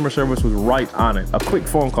customer service was right on it, a quick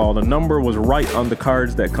phone call, the number was right on the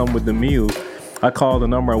cards that come with the meals. I called the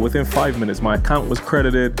number, and within 5 minutes, my account was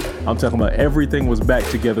credited. I'm talking about everything was back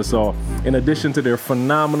together. So in addition to their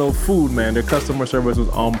phenomenal food, man, their customer service was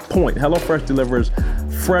on point. HelloFresh delivers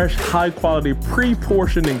fresh, high-quality,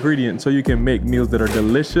 pre-portioned ingredients so you can make meals that are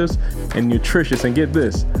delicious and nutritious. And get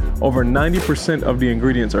this, over 90% of the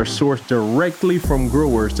ingredients are sourced directly from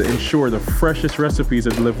growers to ensure the freshest recipes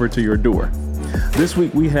are delivered to your door. This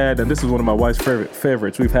week we had, and this is one of my wife's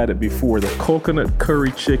favorites, we've had it before, the coconut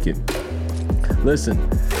curry chicken. Listen,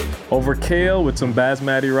 over kale with some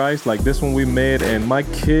basmati rice, like this one we made, and my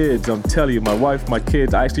kids, I'm telling you, my wife, my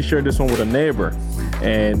kids, I actually shared this one with a neighbor,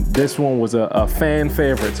 and this one was a fan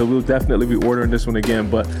favorite, so we'll definitely be ordering this one again.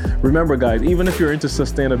 But remember, guys, even if you're into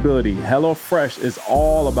sustainability, HelloFresh is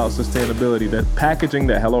all about sustainability. The packaging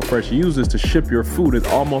that HelloFresh uses to ship your food is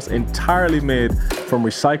almost entirely made from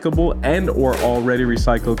recyclable and or already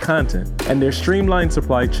recycled content. And their streamlined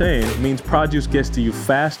supply chain means produce gets to you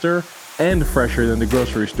faster and fresher than the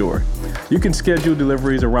grocery store. You can schedule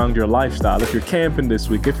deliveries around your lifestyle. If you're camping this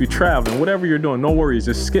week, if you're traveling, whatever you're doing, no worries.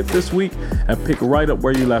 Just skip this week and pick right up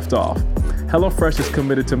where you left off. HelloFresh is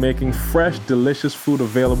committed to making fresh, delicious food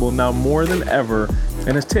available now more than ever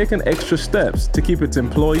and has taken extra steps to keep its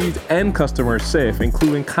employees and customers safe,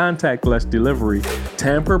 including contactless delivery,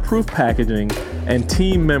 tamper-proof packaging, and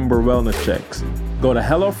team member wellness checks. Go to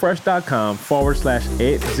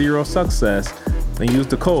HelloFresh.com/80success and use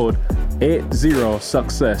the code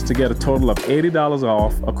 80success to get a total of $80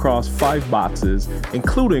 off across 5 boxes,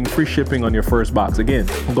 including free shipping on your first box. Again,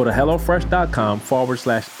 go to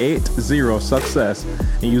HelloFresh.com/80success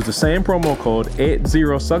and use the same promo code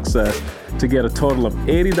 80success to get a total of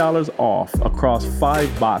 $80 off across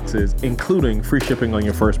 5 boxes, including free shipping on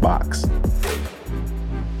your first box.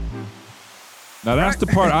 Now that's the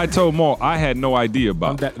part I told Maul I had no idea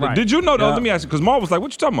about. Right. Did you know? Let me ask you, because Maul was like,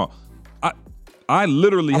 "What you talking about?" I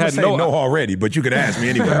literally had no already, but you could ask me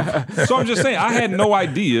anyway. So I'm just saying, I had no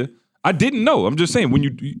idea. I didn't know. I'm just saying, when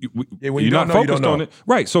you're not focused on it,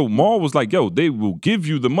 right? So Maul was like, "Yo, they will give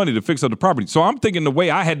you the money to fix up the property." So I'm thinking the way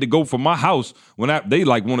I had to go for my house when they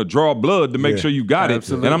like want to draw blood to make sure you got it,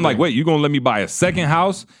 and I'm like, "Wait, you gonna let me buy a second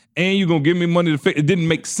house and you gonna give me money to fix?" It didn't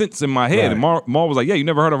make sense in my head. Right. And Maul was like, "Yeah, you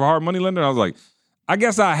never heard of a hard money lender?" And I was like, "I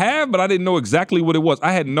guess I have, but I didn't know exactly what it was.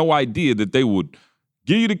 I had no idea that they would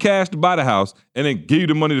give you the cash to buy the house and then give you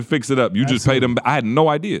the money to fix it up. You just pay them. I had no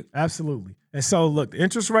idea." Absolutely. And so, look, the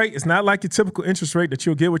interest rate is not like your typical interest rate that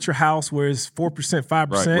you'll get with your house where it's 4%,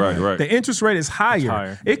 5%. Right. The interest rate is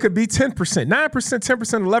higher. It could be 10%, 9%,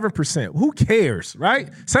 10%, 11%. Who cares, right?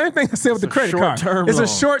 Same thing I said with the credit card. It's a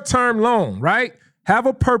short-term loan, right? Have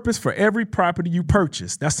a purpose for every property you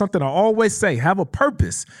purchase. That's something I always say. Have a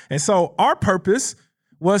purpose. And so our purpose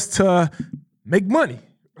was to make money.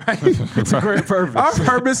 Right? It's a great purpose. Our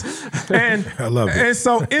purpose. And I love it. And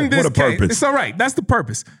so in this What a case, purpose. it's all right. That's the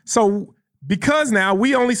purpose. So because now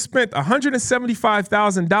we only spent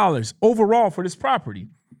 $175,000 overall for this property,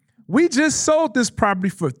 we just sold this property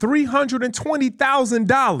for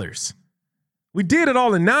 $320,000. We did it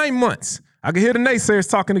all in 9 months. I can hear the naysayers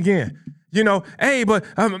talking again. You know, hey, but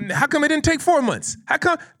how come it didn't take 4 months? How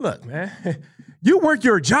come? Look, man, you work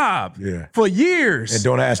your job for years. And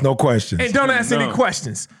don't ask no questions. And don't ask any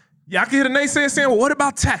questions. Yeah, I can hear the naysayers saying, well, what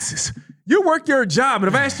about taxes? You work your job, and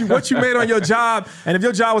if I asked you what you made on your job, and if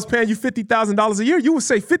your job was paying you $50,000 a year, you would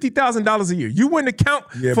say $50,000 a year. You wouldn't account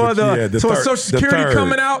for Social Security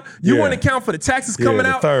coming out. You wouldn't account for the taxes coming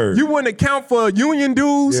out. You wouldn't account for union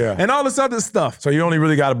dues and all this other stuff. So you only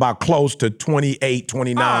really got about close to 28,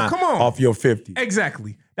 29 off your 50.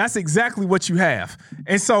 Exactly. That's exactly what you have.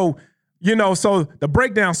 And so, you know, so the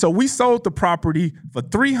breakdown, so we sold the property for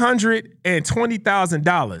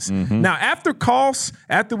 $320,000. Now, after costs,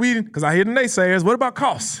 because I hear the naysayers, what about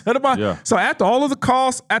costs? So after all of the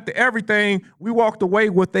costs, after everything, we walked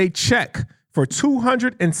away with a check for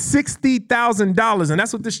 $260,000, and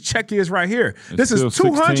that's what this check is right here. This is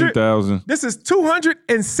 $260,000. This is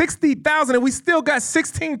 $260,000, and we still got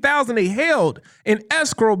 $16,000 they held in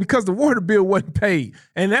escrow because the water bill wasn't paid,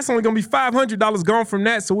 and that's only going to be $500 gone from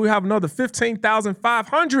that. So we have another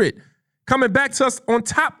 $15,500 coming back to us on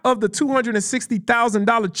top of the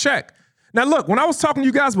 $260,000 check. Now, look, when I was talking to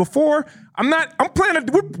you guys before,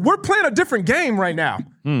 we're playing a different game right now.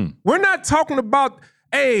 We're not talking about,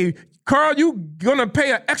 hey, Carl, you gonna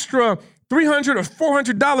pay an extra $300 or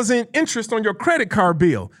 $400 in interest on your credit card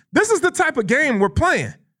bill. This is the type of game we're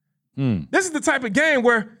playing. This is the type of game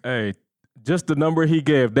where, hey, just the number he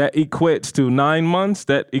gave, that equates to 9 months.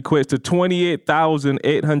 That equates to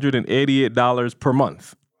 $28,888 per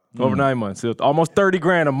month over 9 months. It's almost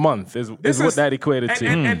 $30,000 a month is what that equated to.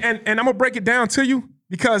 And I'm gonna break it down to you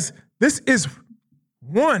because this is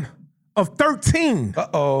one of 13.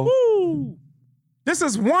 Uh-oh. This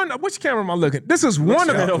is one. Which camera am I looking? This is one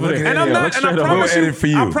of them. And I'm not. And I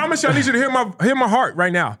promise you, I need you to hear my heart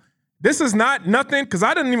right now. This is not nothing because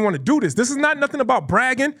I didn't even want to do this. This is not nothing about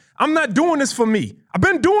bragging. I'm not doing this for me. I've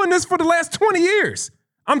been doing this for the last 20 years.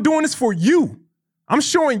 I'm doing this for you. I'm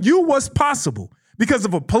showing you what's possible. Because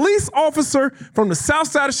of a police officer from the south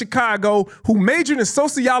side of Chicago who majored in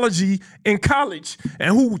sociology in college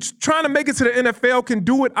and who's trying to make it to the NFL can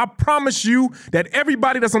do it, I promise you that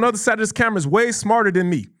everybody that's on the other side of this camera is way smarter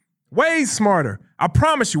than me. Way smarter. I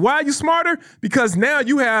promise you. Why are you smarter? Because now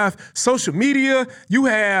you have social media, you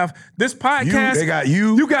have this podcast. They got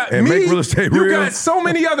you. You got and me. Make Real Estate you Real. Got so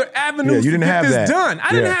many other avenues you didn't to get have this that. done.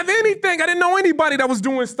 I didn't have anything. I didn't know anybody that was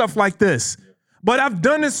doing stuff like this. But I've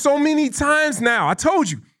done this so many times now. I told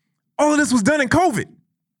you, all of this was done in COVID.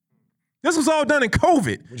 This was all done in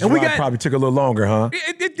COVID. Which and probably took a little longer, huh?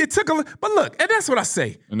 It took a little, but look, and that's what I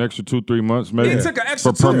say. An extra 2-3 months, maybe. It took an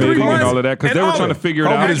extra for 2-3 months. And all of that, because they were trying to figure it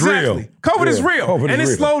out. COVID is real. COVID is real. And it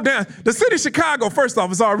slowed down. The city of Chicago, first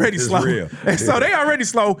off, is already slow. Real. And so they already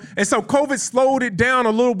slow. And so COVID slowed it down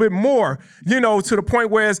a little bit more, to the point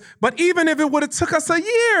where but even if it would have took us a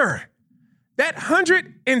year, that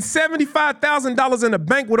 $175,000 in the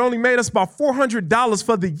bank would only made us about $400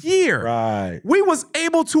 for the year. Right. We was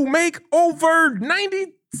able to make over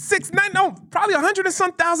probably $100 and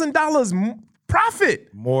some $1,000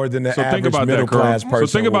 profit. More than the so average think about middle that, Carl. class person.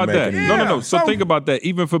 So think about that. Yeah. No. So think about that.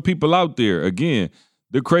 Even for people out there, again,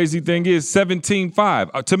 the crazy thing is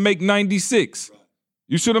 17.5 to make 96.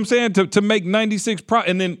 You see what I'm saying? To make 96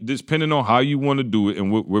 and then depending on how you want to do it,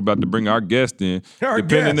 and we're about to bring our guest in.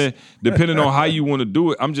 Depending on how you want to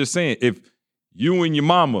do it, I'm just saying, if you and your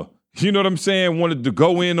mama, you know what I'm saying, wanted to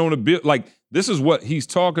go in on a bit, like this is what he's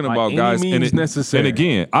talking about, guys. And it's necessary. And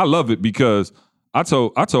again, I love it because I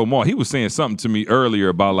told Mark, he was saying something to me earlier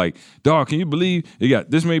about like, dog, can you believe you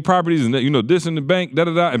got this many properties and this in the bank,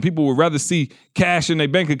 and people would rather see cash in their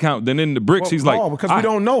bank account than in the bricks. He's like, because we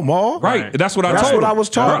don't know, Ma. Right. That's what I told him. That's what I was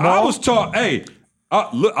taught, I was taught, hey,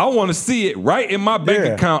 look, I want to see it right in my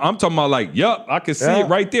bank account. I'm talking about like, yup, I can see it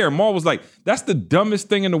right there. Ma was like, that's the dumbest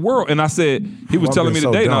thing in the world. And I said, he was telling me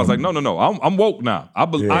today, and I was like, no, I'm woke now. I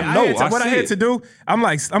know. What I had to do, I'm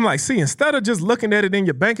like, see, instead of just looking at it in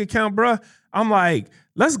your bank account, bruh, I'm like,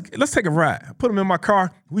 let's take a ride. I put him in my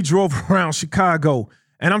car. We drove around Chicago,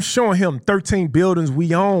 and I'm showing him 13 buildings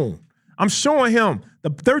we own. I'm showing him the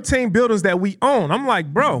 13 buildings that we own. I'm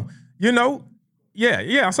like, bro,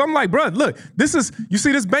 yeah. So I'm like, bro, look, you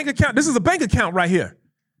see this bank account? This is a bank account right here.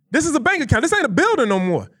 This is a bank account. This ain't a building no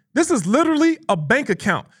more. This is literally a bank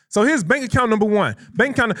account. So here's bank account number one.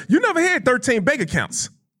 Bank account. You never had 13 bank accounts.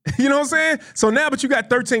 You know what I'm saying? So now, but you got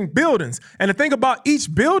 13 buildings. And the thing about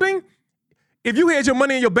each building, if you had your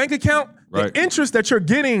money in your bank account, Right. the interest that you're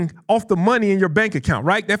getting off the money in your bank account,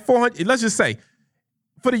 right? That $400, let's just say,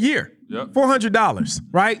 for the year, Yep. $400,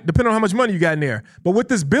 right? Depending on how much money you got in there. But with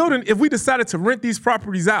this building, if we decided to rent these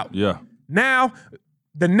properties out, Yeah. now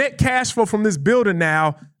the net cash flow from this building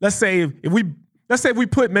now, let's say if we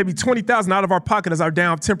put maybe $20,000 out of our pocket as our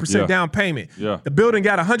 10% Yeah. down payment. Yeah. The building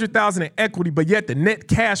got $100,000 in equity, but yet the net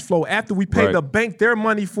cash flow after we pay Right. the bank their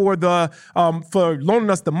money for loaning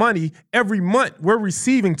us the money every month, we're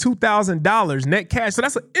receiving $2,000 net cash. So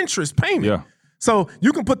that's an interest payment. Yeah. So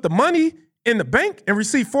you can put the money in the bank and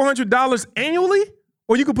receive $400 annually,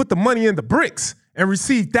 or you can put the money in the bricks and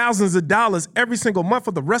receive thousands of dollars every single month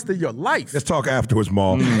for the rest of your life. Let's talk afterwards,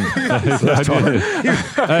 Maul. Hey,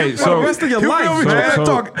 For so the rest of your You life, feel me? man.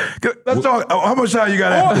 Let's talk. How much time you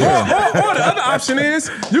got after this? Or the other option is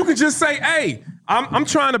you can just say, hey, I'm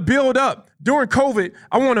trying to build up. During COVID,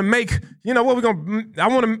 I want to make, I want to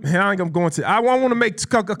make a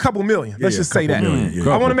couple million. Let's just say that. million, yeah.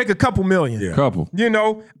 I want to make a couple million. Yeah. couple.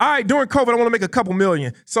 All right, during COVID, I want to make a couple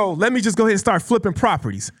million. So let me just go ahead and start flipping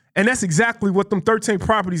properties. And that's exactly what them 13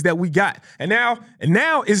 properties that we got. And now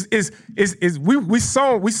is we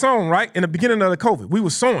sown, right? In the beginning of the COVID, we were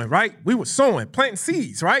sowing, right? We were sowing, planting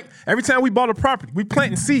seeds, right? Every time we bought a property, we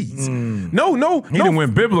planting seeds. No, He done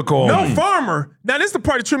went biblical. no farmer. Now this is the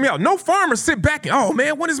part that tripped me out. No farmer sit back and, oh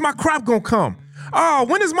man, when is my crop gonna come? Oh,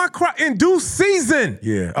 when is my crop? In due season.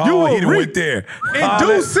 Yeah. You will He done reap. went there. In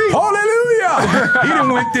due season. Hallelujah. He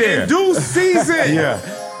done went there. In due season. Yeah.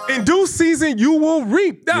 In due season, you will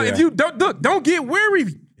reap. Now, Yeah. if you don't get weary,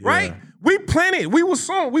 right? We planted. We was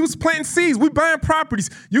sowing. We was planting seeds. We buying properties.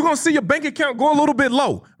 You're gonna see your bank account go a little bit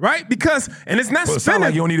low, right? And it's not Well, it sound spending.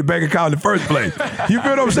 like you don't need a bank account in the first place. You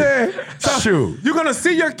feel what I'm saying? Shoot. You're gonna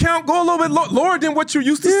see your account go a little bit lower than what you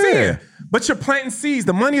used to Yeah. seeing. But you're planting seeds.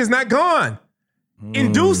 The money is not gone.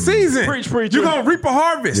 In due season, Preach, preacher. you're gonna reap a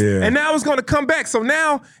harvest. Yeah. And now it's gonna come back. So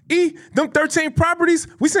now, them 13 properties,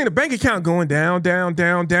 we seen the bank account going down, down,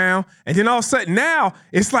 down, down. And then all of a sudden now,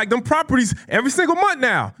 it's like them properties every single month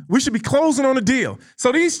now. We should be closing on a deal.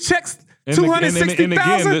 So these checks, And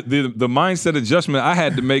 $260,000. again, the mindset adjustment I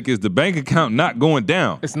had to make is the bank account not going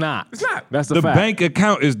down. It's not. It's not. That's the The fact. bank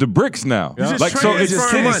account is the bricks now. You just Like so, it's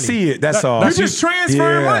transfer just money. See it. That's all. You just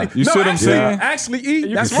transferring Yeah. money. You see what I'm saying? Actually,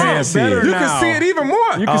 You that's can wrong. see it better You now. can see it even more.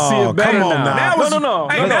 You can see Oh, it better come on now. That was, no.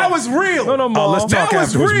 Hey, that was real. No, Maul. Oh, let's talk That was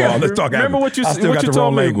afterwards, real. Maul. Let's talk Remember afterwards. what you I still got you the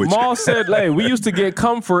wrong told me? language. Maul said, "Hey, we used to get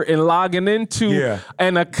comfort in logging into Yeah.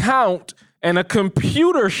 an account and a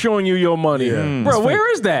computer showing you your money, Yeah. bro.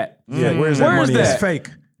 Where is that? Yeah, where's that Where is money? that? It's fake.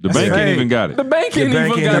 The That's bank ain't fake. even got it. The bank The ain't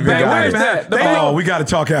bank even ain't got even the bank. got Where it. is that? The They bank, Oh, we got to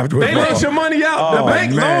talk afterwards. They Maul. lent your money out. The Oh,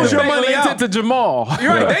 bank man. loans the your bank money lent out. it to Jamal.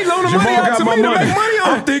 You're right. They loan the Jamal money out got to my me to money. make money on.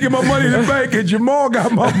 I'm thinking my money in the bank, and Jamal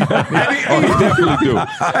got my money. Oh, he definitely do.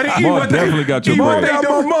 Maul definitely got your Jamal bread.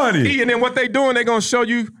 got my money. And then what they doing, they gonna show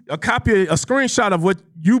you a screenshot of what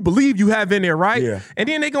you believe you have in there, right? Yeah. And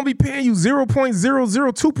then they gonna be paying you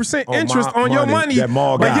 0.002% On interest my on your money money. that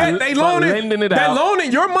Maul But got. yet they lending it out.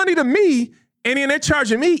 loaning your money to me, and then they're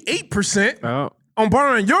charging me 8%. Oh. On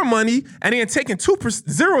borrowing your money and then taking 2%,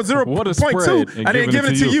 0.2, What a spread. and then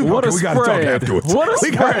giving it to you. What a we gotta talk spread. afterwards. What a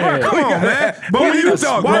We gotta- spread. Come on, man. But when What you a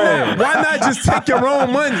talk, spread. why not just take your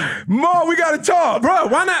own money? Maul, we got to talk. Bro,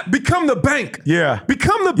 why not become the bank? Yeah.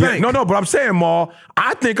 Become the Yeah, bank. no, but I'm saying, Maul,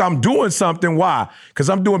 I think I'm doing something. Why? Because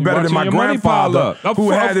I'm doing better than my watching your money pile grandfather up.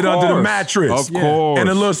 who Of had it under the course. mattress. Of course. And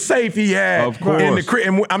a little safe he had Of course. in the crib.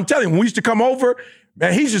 And I'm telling you, when we used to come over,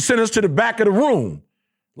 man, he just sent us to the back of the room.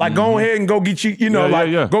 Like, go ahead and go get you,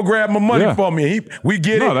 Yeah. go grab my money Yeah. for me. We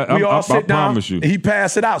get No, it. that- We I all sit down. promise you. And he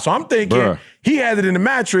passed it out. So I'm thinking Bruh. he had it in the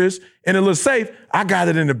mattress in a little safe. I got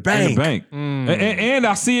it in the bank. In the bank. And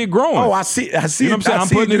I see it growing. Oh, I see. You know what I'm I saying? see I'm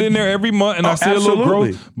putting it in there every month and I Oh, see a little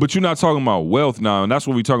absolutely. growth. But you're not talking about wealth now, and that's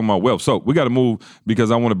what we're talking about, wealth. So we got to move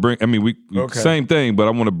because I want to bring, Okay. same thing, but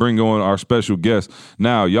I want to bring on our special guest.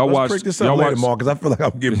 Now, y'all Let's watch. break this y'all up later, watch. Maul, because I feel like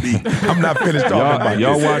I'm getting beat. I'm not finished talking about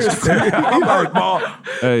y'all this. watch. I'm hurt, Maul.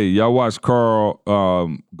 Hey, y'all watch Carl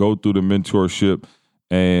go through the mentorship,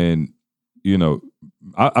 and you know,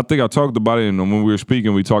 I think I talked about it, and when we were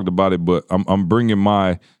speaking, we talked about it. But I'm bringing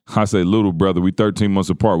I say little brother. We 13 months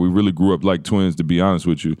apart. We really grew up like twins, to be honest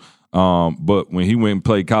with you. But when he went and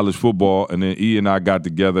played college football, and then E and I got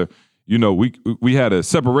together, you know, we had a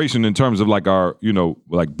separation in terms of like our, you know,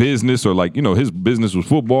 like business, or like, you know, his business was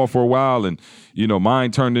football for a while, and you know,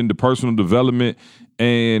 mine turned into personal development.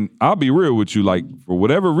 And I'll be real with you, like for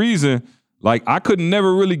whatever reason, like I could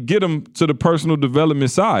never really get him to the personal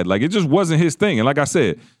development side. Like it just wasn't his thing. And like I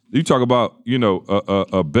said, you talk about, you know,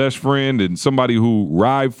 a best friend and somebody who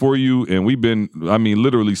ride for you, and we've been, I mean,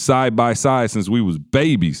 literally side by side since we was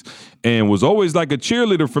babies, and was always like a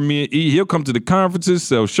cheerleader for me and E. He'll come to the conferences,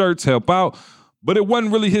 sell shirts, help out, but it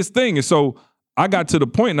wasn't really his thing. And so I got to the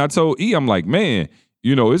point and I told E, I'm like, man,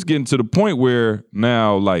 you know, it's getting to the point where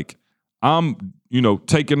now, like, I'm, you know,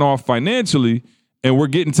 taking off financially and we're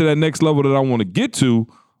getting to that next level that I want to get to,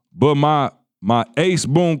 but my ace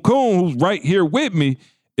Boone Coon, who's right here with me,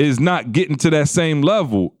 is not getting to that same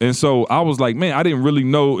level. And so I was like, man, I didn't really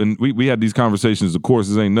know, and we had these conversations, of course,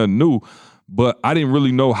 this ain't nothing new, but I didn't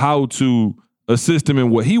really know how to assist him in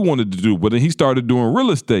what he wanted to do. But then he started doing real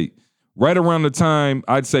estate. Right around the time,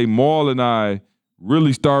 I'd say Maul and I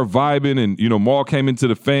really start vibing, and, you know, Maul came into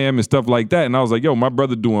the fam and stuff like that. And I was like, yo, my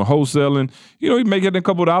brother doing wholesaling, you know, he making a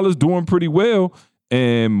couple dollars, doing pretty well.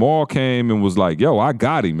 And Maul came and was like, yo, I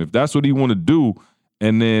got him. If that's what he want to do,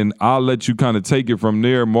 and then I'll let you kind of take it from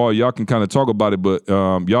there. Maul, y'all can kind of talk about it, but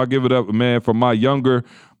y'all give it up, man, for my younger,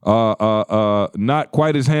 not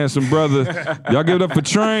quite as handsome brother. Y'all give it up for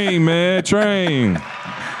Train, man. Train.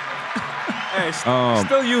 Hey,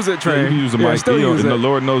 still use it, Train. Yeah, you can use the mic. Still use it. The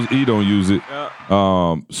Lord knows E don't use it.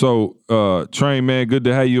 So, Train, man, good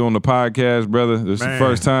to have you on the podcast, brother. This is the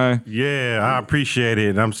first time. Yeah, I appreciate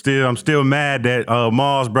it. I'm still mad that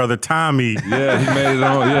Maul's brother Tommy he made it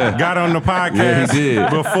on. Yeah, got on the podcast he did.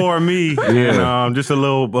 before me. Yeah. And just a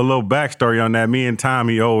little backstory on that. Me and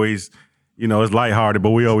Tommy always, you know, it's lighthearted,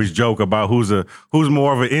 but we always joke about who's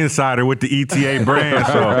more of an insider with the ETA brand.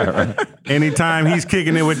 So anytime he's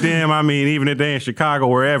kicking it with them, I mean, even if they're in Chicago,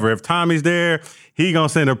 wherever, if Tommy's there, he gonna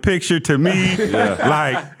send a picture to me, you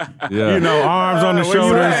know, arms on the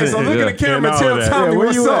shoulders. So look at the camera, tell Tommy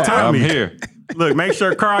where you at. Tommy, I'm here. Look, make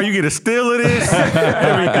sure, Carl, you get a still of this,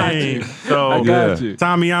 everything. So, I got you.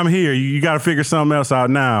 Tommy, I'm here. You got to figure something else out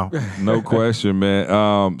now. No question,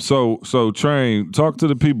 man. So Train, talk to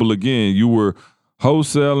the people again. You were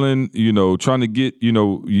wholesaling, you know, trying to get, you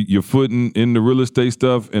know, your foot in the real estate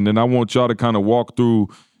stuff, and then I want y'all to kind of walk through.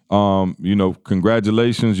 You know,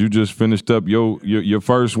 congratulations, you just finished up your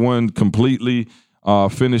first one completely.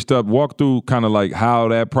 Finished up. Walk through kind of like how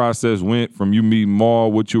that process went from you meeting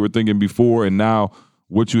Maul, what you were thinking before, and now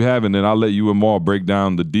what you have, and then I'll let you and Maul break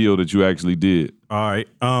down the deal that you actually did. All right.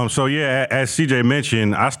 So yeah, as CJ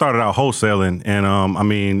mentioned, I started out wholesaling, and I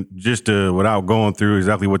mean, just without going through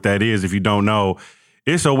exactly what that is, if you don't know,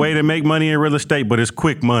 it's a way to make money in real estate, but it's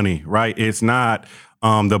quick money, right? It's not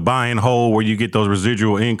the buy and hold where you get those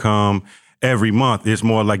residual income every month. It's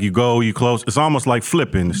more like you go, you close. It's almost like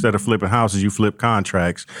flipping. Instead of flipping houses, you flip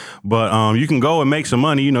contracts. But you can go and make some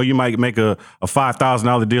money. You know, you might make a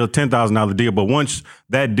 $5,000 deal, $10,000 deal. But once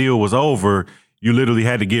that deal was over, you literally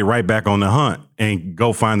had to get right back on the hunt and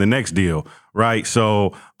go find the next deal, right?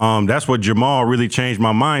 So that's what Jamal really changed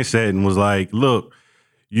my mindset and was like, look,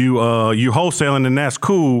 you wholesaling and that's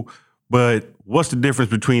cool, but what's the difference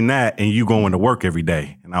between that and you going to work every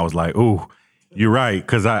day? And I was like, ooh, you're right,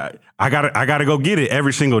 because I gotta go get it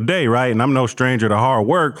every single day, right? And I'm no stranger to hard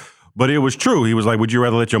work, but it was true. He was like, would you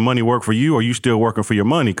rather let your money work for you or you still working for your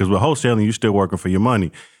money? Because with wholesaling, you still working for your money.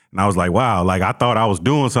 And I was like, wow, like I thought I was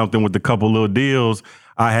doing something with the couple little deals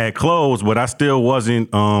I had closed, but I still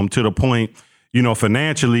wasn't to the point, you know,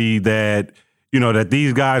 financially that, you know, that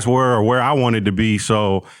these guys were or where I wanted to be.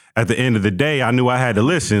 So at the end of the day, I knew I had to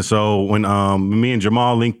listen. So when me and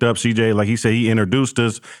Jamal linked up, CJ, like he said, he introduced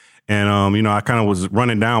us. And, you know, I kind of was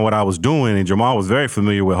running down what I was doing, and Jamal was very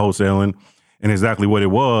familiar with wholesaling and exactly what it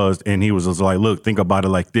was. And he was just like, look, think about it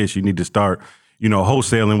like this. You need to start, you know,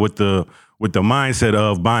 wholesaling with the mindset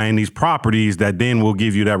of buying these properties that then will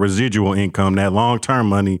give you that residual income, that long-term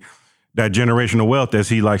money, that generational wealth, as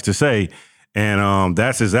he likes to say. And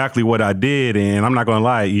that's exactly what I did. And I'm not going to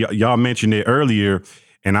lie, y'all mentioned it earlier,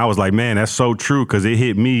 and I was like, man, that's so true, because it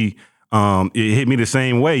hit me. It hit me the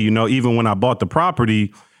same way. You know, even when I bought the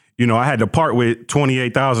property, you know, I had to part with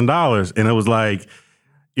 $28,000, and it was like,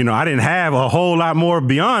 you know, I didn't have a whole lot more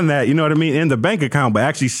beyond that, you know what I mean, in the bank account, but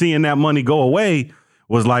actually seeing that money go away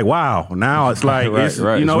was like, wow. Now it's like,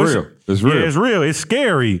 right. You know, it's real. It's real. Yeah, it's real. It's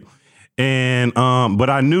scary. And,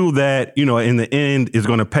 but I knew that, you know, in the end it's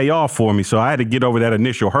going to pay off for me. So I had to get over that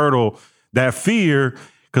initial hurdle, that fear,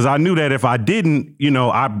 because I knew that if I didn't, you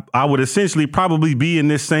know, I would essentially probably be in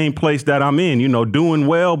this same place that I'm in, you know, doing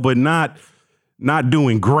well, but not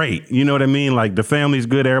doing great. You know what I mean? Like the family's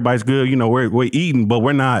good, everybody's good. You know, we're eating, but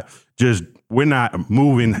we're not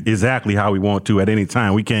moving exactly how we want to at any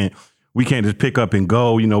time. We can't just pick up and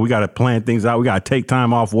go. You know, we got to plan things out. We got to take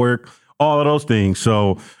time off work, all of those things.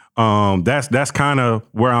 So That's kind of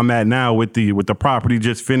where I'm at now with the property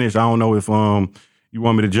just finished. I don't know if you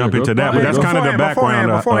want me to jump into that, but that's kind of the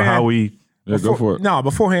background of how we. Yeah, go for it. No,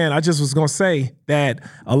 beforehand, I just was going to say that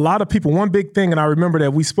a lot of people, one big thing, and I remember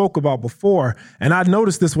that we spoke about before, and I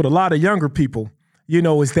noticed this with a lot of younger people,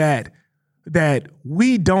 is that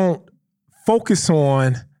we don't focus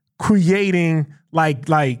on creating like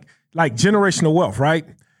generational wealth, right?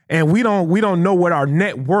 And we don't know what our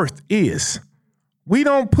net worth is. We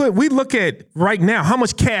look at right now, how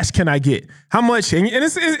much cash can I get? How much, and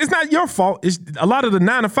it's not your fault. It's a lot of the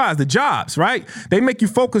 9-to-5s, the jobs, right? They make you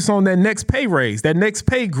focus on that next pay raise, that next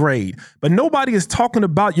pay grade. But nobody is talking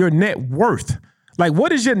about your net worth. Like,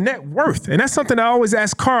 what is your net worth? And that's something I always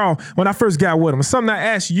ask Carl when I first got with him. It's something I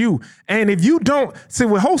ask you. And if you don't, see,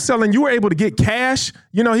 with wholesaling, you were able to get cash.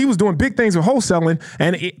 He was doing big things with wholesaling.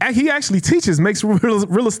 And he actually makes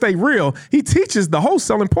real estate real. He teaches the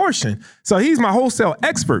wholesaling portion. So he's my wholesale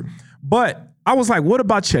expert. But I was like, what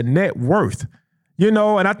about your net worth?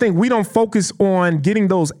 And I think we don't focus on getting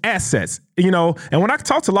those assets, and when I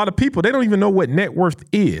talk to a lot of people, they don't even know what net worth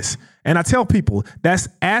is. And I tell people that's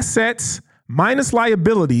assets minus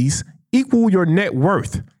liabilities equal your net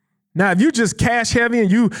worth. Now, if you're just cash heavy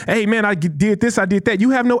and hey man, I did this, I did that, you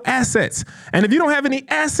have no assets. And if you don't have any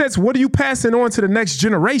assets, what are you passing on to the next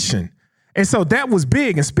generation? And so that was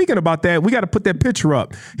big. And speaking about that, we got to put that picture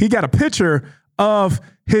up. He got a picture of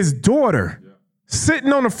his daughter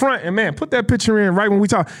sitting on the front, and man, put that picture in right when we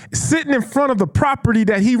talk, sitting in front of the property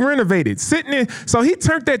that he renovated, so he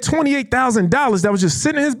turned that $28,000 that was just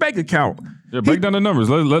sitting in his bank account. Yeah, break down the numbers.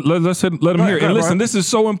 Let them hear it. And listen, this is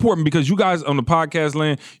so important because you guys on the podcast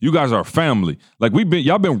land, you guys are family. Like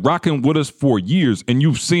y'all been rocking with us for years, and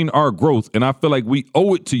you've seen our growth. And I feel like we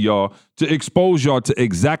owe it to y'all to expose y'all to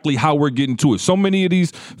exactly how we're getting to it. So many of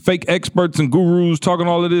these fake experts and gurus talking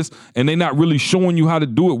all of this, and they're not really showing you how to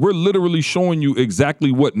do it. We're literally showing you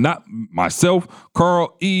exactly what, not myself,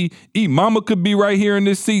 Carl, Mama could be right here in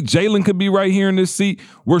this seat. Jalen could be right here in this seat.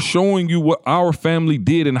 We're showing you what our family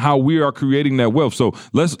did and how we are creating that wealth. So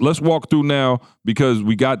let's walk through now, because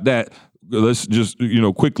we got that. Let's just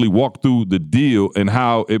quickly walk through the deal and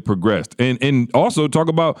how it progressed, and also talk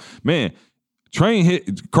about, man, Train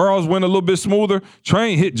hit, Carl's went a little bit smoother.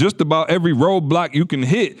 Train hit just about every roadblock you can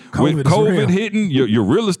hit. With COVID hitting, your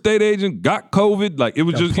real estate agent got COVID. Like, it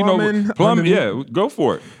was just, plumbing. Yeah, go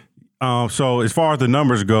for it. So as far as the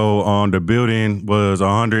numbers go, the building was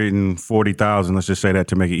 $140,000. Let's just say that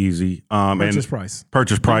to make it easy. Purchase price.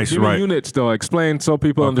 Give me units though. Explain so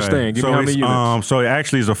people understand. Give me how many units. So it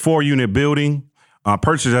actually is a 4-unit building.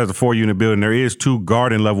 Purchased as a 4-unit building. There is 2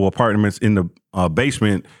 garden level apartments in the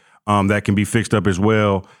basement that can be fixed up as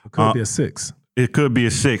well. It could be a 6. It could be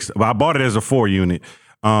a 6. But I bought it as a 4-unit.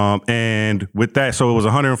 And with that, so it was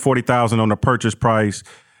 $140,000 on the purchase price.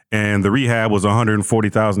 And the rehab was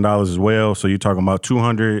 $140,000 as well. So you're talking about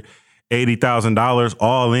 $280,000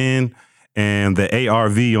 all in. And the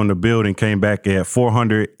ARV on the building came back at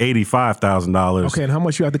 $485,000. Okay, and how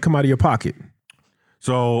much you have to come out of your pocket?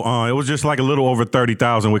 So it was just like a little over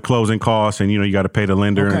 $30,000 with closing costs, and you got to pay the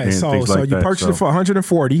lender and things like that. So you purchased it for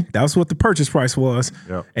 $140. That was what the purchase price was.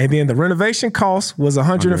 Yep. And then the renovation cost was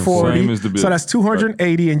 $140. So that's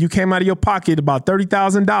 $280, and you came out of your pocket about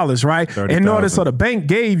 $30,000, right? In order, so the bank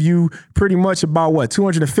gave you pretty much about what,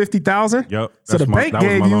 $250,000? Yep. So the bank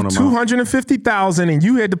gave you $250,000, and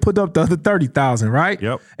you had to put up the other $30,000, right?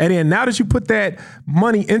 Yep. And then now that you put that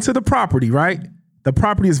money into the property, right? The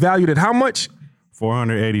property is valued at how much?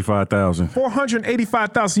 $485,000.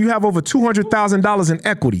 $485,000. You have over $200,000 in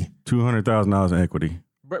equity. $200,000 in equity.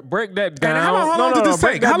 Break that down. And how long did this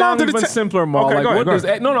take? How long did it take? Simpler, Mal. Okay, like, go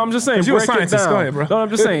ahead. No, I'm just saying. You're a break it scientist. down. Go ahead, bro. No,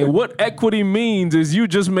 I'm just saying. What equity means is you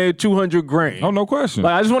just made $200,000. Oh, no question.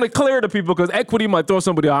 Like, I just want to clear to people, because equity might throw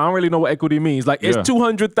somebody out. I don't really know what equity means. Like, it's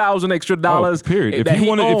 $200,000 extra dollars. Period. If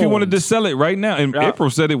you wanted to sell it right now, and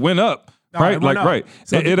April said it went up. Right, right.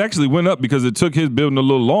 So it actually went up because it took his building a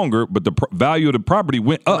little longer, but the value of the property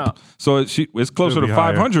went up. So it's closer to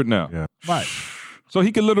 500 now. Yeah. Right. So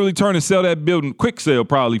he could literally turn and sell that building, quick sale,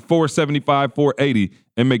 probably $475, $480,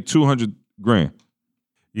 and make $200,000.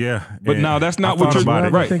 Yeah, but now that's not what you're about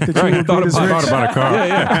it. Right. Think that right. you thought about a car.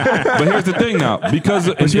 Yeah. But here's the thing now, because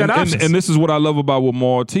and this is what I love about what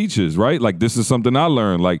Maul teaches, right? Like, this is something I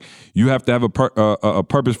learned. Like, you have to have a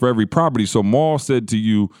purpose for every property. So Maul said to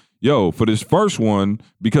you, yo, for this first one,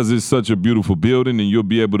 because it's such a beautiful building and you'll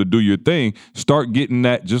be able to do your thing, start getting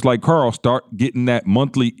that, just like Carl, start getting that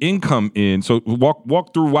monthly income in. So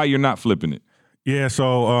walk through why you're not flipping it. Yeah,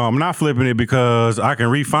 so I'm not flipping it because I can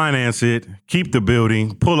refinance it, keep the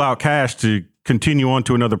building, pull out cash to continue on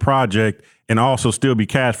to another project, and also still be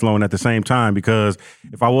cash flowing at the same time. Because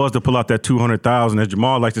if I was to pull out that $200,000, as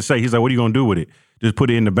Jamal likes to say, he's like, what are you going to do with it? Just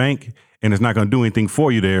put it in the bank, and it's not going to do anything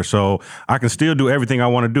for you there. So I can still do everything I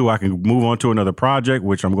want to do. I can move on to another project,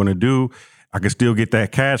 which I'm going to do. I can still get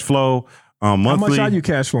that cash flow monthly. How much are you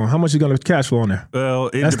cash flowing? How much you going to cash flow on there? Well,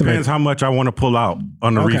 it depends how much I want to pull out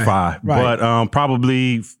on the refi. Right. But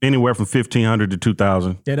probably anywhere from $1,500 to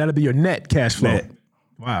 $2,000. Yeah, that'll be your net cash flow. Net.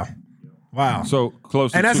 Wow. So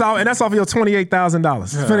close. And that's all. And that's off of your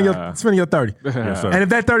 $28,000. Spending your 30. Yes, sir. And if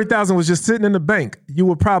that 30,000 was just sitting in the bank, you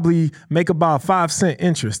would probably make about 5 cent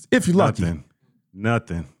interest if you're lucky.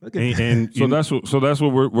 Nothing. And So that's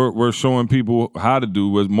what we're showing people how to do.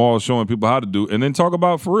 Was Maul's showing people how to do, and then talk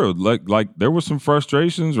about for real. Like there was some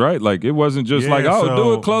frustrations, right? Like it wasn't just do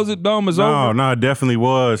it, close it, dome, it's over. No, it definitely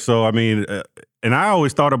was. So I mean, and I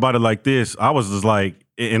always thought about it like this. I was just like,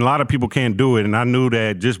 and a lot of people can't do it, and I knew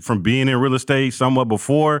that just from being in real estate somewhat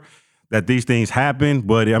before that these things happen.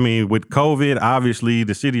 But I mean, with COVID, obviously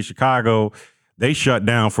the city of Chicago, they shut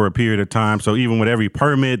down for a period of time. So even with every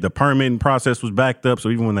permit, the permitting process was backed up. So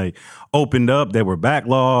even when they opened up, they were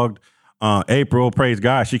backlogged. April, praise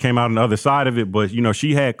God, she came out on the other side of it. But,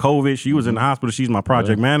 she had COVID. She was in the hospital. She's my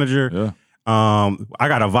project manager. Yeah. I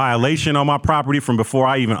got a violation on my property from before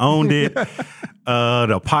I even owned it.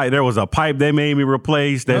 There was a pipe they made me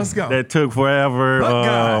replace that took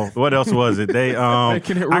forever. What else was it? I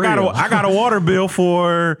got a water bill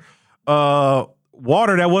for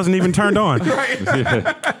water that wasn't even turned on.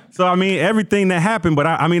 So I mean, everything that happened, but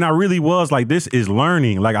I really was like, this is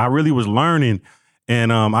learning. Like I really was learning,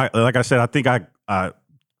 and I said, I think I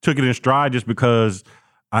took it in stride just because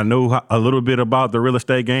I knew a little bit about the real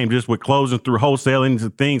estate game, just with closing through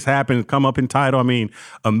wholesaling. Things happen, come up in title. I mean,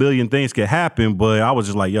 a million things can happen, but I was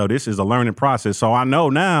just like, yo, this is a learning process. So I know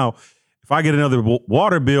now, if I get another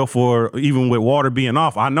water bill for even with water being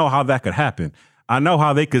off, I know how that could happen. I know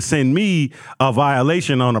how they could send me a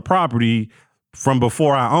violation on a property from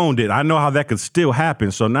before I owned it. I know how that could still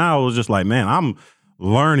happen. So now it was just like, man, I'm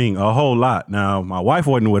learning a whole lot. Now, my wife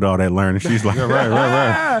wasn't with all that learning. She's like,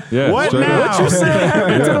 right. Yeah, what now? What you said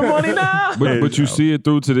happened to the money now? But you see it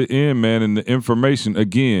through to the end, man, and the information,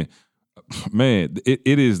 again, man,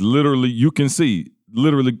 it is literally, you can see,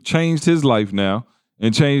 literally changed his life now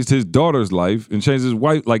and changed his daughter's life and changed his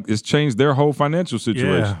wife. Like, it's changed their whole financial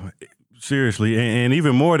situation. Yeah. Seriously, and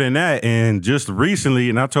even more than that, and just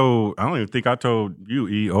recently, and I don't even think I told you,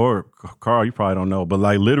 E, or Carl, you probably don't know, but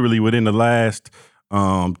like literally within the last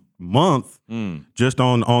month, just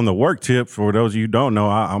on the work tip, for those of you who don't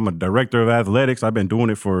know, I'm a director of athletics. I've been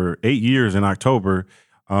doing it for 8 years in October.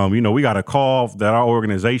 We got a call that our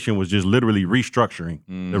organization was just literally restructuring.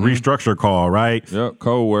 The restructure call, right? Yep,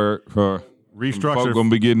 code word for restructure. Folks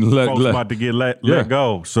gonna be getting about to get let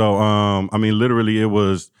go. So, literally it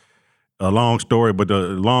was a long story, but the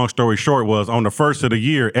long story short was on the first of the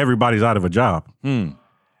year, everybody's out of a job. And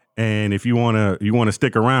if you wanna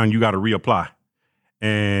stick around, you got to reapply.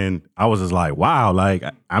 And I was just like, wow, like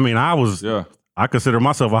I consider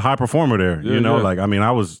myself a high performer there.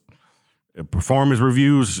 I was performance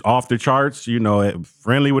reviews off the charts.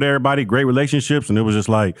 Friendly with everybody, great relationships, and it was just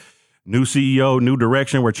like new CEO, new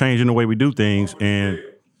direction. We're changing the way we do things, and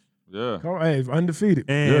hey, undefeated.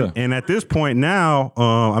 And at this point now,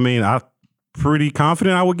 I'm pretty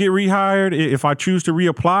confident I would get rehired if I choose to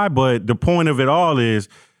reapply. But the point of it all is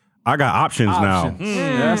I got options now.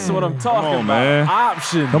 That's what I'm talking about. Man.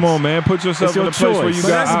 Options. Come on, man. Put yourself in a place where you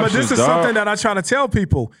got options, But this is dog. something that I try to tell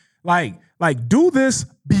people. Like do this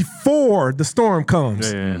before the storm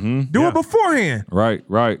comes. Do it beforehand. Right.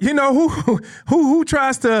 Who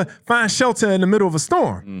tries to find shelter in the middle of a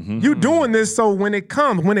storm? You doing this so when it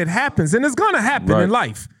comes, when it happens, and it's gonna happen in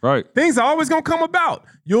life. Right. Things are always gonna come about.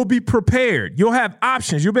 You'll be prepared. You'll have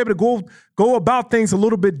options. You'll be able to go about things a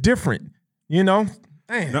little bit different.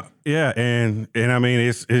 Man. No, yeah, and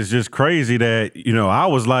it's just crazy that I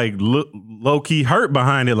was like low key hurt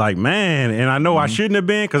behind it, like, man, and I know I shouldn't have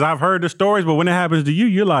been because I've heard the stories, but when it happens to you,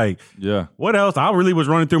 you're like, what else? I really was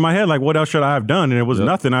running through my head like, what else should I have done? And it was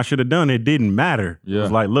nothing I should have done. It didn't matter. It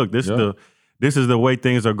was like, look, this is the way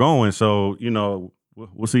things are going. So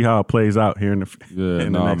we'll see how it plays out here in the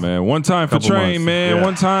next man. One time for Train, months. man. Yeah.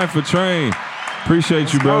 One time for Train.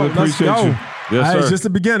 Appreciate you, brother. Let's Appreciate go. you. Yes, sir. It's just the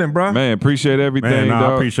beginning, bro. Man, appreciate everything, dog.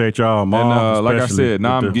 I appreciate y'all, Mom. And like I said,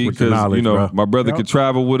 now I'm geek because my brother could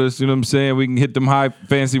travel with us. You know what I'm saying? We can hit them high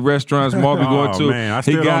fancy restaurants Mark be going to. Man, I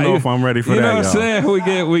still don't know if I'm ready for that. You know what I'm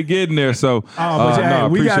saying? We getting there. So,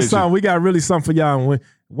 we got something. We got really something for y'all. And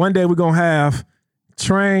one day we're gonna have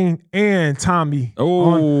Train and Tommy.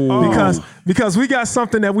 Because we got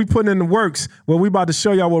something that we put in the works where we about to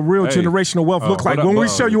show y'all what real generational wealth look like. When we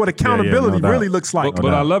show you what accountability really looks like.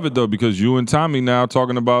 But I love it though, because you and Tommy now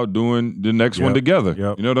talking about doing the next one together.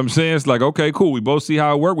 Yep. You know what I'm saying? It's like, okay, cool. We both see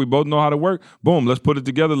how it works. We both know how to work. Boom, let's put it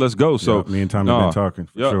together. Let's go. So me and Tommy been talking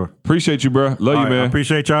for sure. Appreciate you, bro. Love you, man. I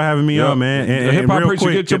appreciate y'all having me on, man. And Hip Hop real Preacher,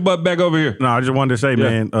 quick, get your butt back over here. No, I just wanted to say,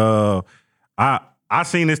 man, I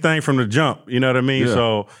seen this thing from the jump. You know what I mean? Yeah.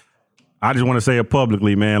 So I just want to say it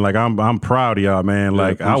publicly, man. Like I'm proud of y'all, man.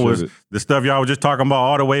 Like the stuff y'all was just talking about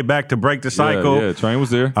all the way back to Break the Cycle. Yeah, Train was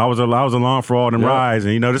there. I was along for all them rides,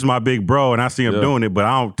 and this is my big bro, and I see him doing it, but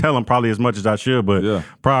I don't tell him probably as much as I should. But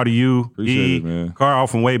proud of you, Appreciate it, man. Carl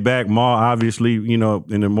from way back, Maul, obviously, in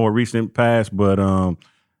the more recent past, but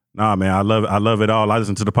nah, man, I love it all. I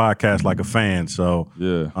listen to the podcast like a fan, so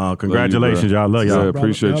congratulations, y'all. Love y'all. Yeah,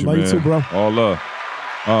 appreciate you, man. Love you too, bro. All love.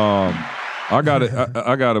 I got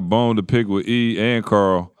a bone to pick with E and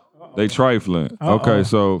Carl. They trifling. Okay,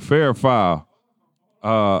 so fair foul.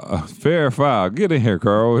 Fair foul. Get in here,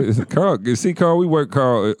 Carl. Carl, see, Carl, we work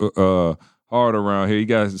Carl hard around here. You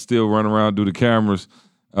guys still run around, do the cameras.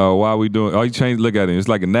 While we doing, you change. Look at it. It's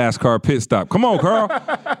like a NASCAR pit stop. Come on, Carl.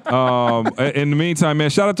 In the meantime, man,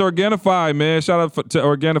 shout out to Organifi, man. Shout out to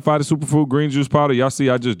Organifi, the superfood green juice powder. Y'all see,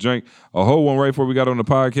 I just drank a whole one right before we got on the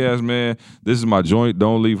podcast, man. This is my joint.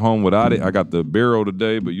 Don't leave home without it. I got the barrel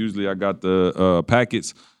today, but usually I got the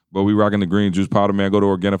packets. But we rocking the green juice powder, man. Go to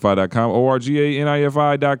Organifi.com,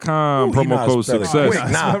 ORGANIFI.com, promo code success.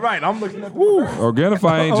 Right, I'm looking at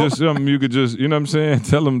Organifi ain't just something you could just, you know what I'm saying?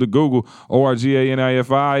 Tell them to Google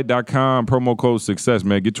ORGANIFI.com, promo code success,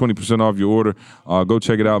 man. Get 20% off your order. Go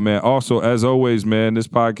check it out, man. Also, as always, man, this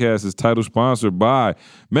podcast is title sponsored by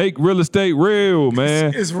Make Real Estate Real,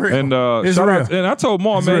 man. It's real. And it's shout real. out, and I told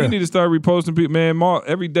Maul, man, real. you need to start reposting people, man. Maul,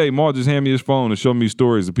 every day, Maul just hand me his phone and show me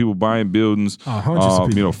stories of people buying buildings, hundreds of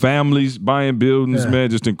people. families buying buildings, man,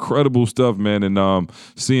 just incredible stuff, man, and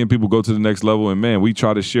seeing people go to the next level. And man, we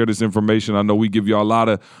try to share this information. I know we give y'all a lot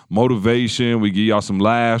of motivation. We give y'all some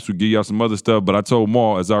laughs. We give y'all some other stuff. But I told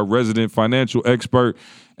Maul, as our resident financial expert,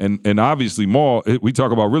 and obviously Maul, we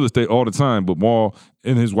talk about real estate all the time, but Maul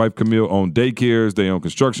and his wife Camille own daycares, they own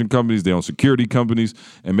construction companies, they own security companies,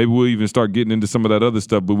 and maybe we'll even start getting into some of that other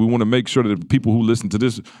stuff. But we want to make sure that the people who listen to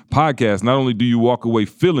this podcast, not only do you walk away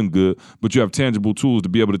feeling good, but you have tangible tools to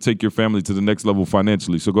be able to take your family to the next level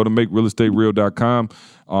financially. So go to MakeRealEstateReal.com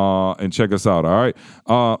and check us out, all right?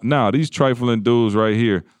 Now, these trifling dudes right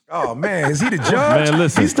here. Oh, man, is he the judge? Man,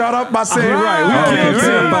 listen. He started off by saying, Right. we Okay, can't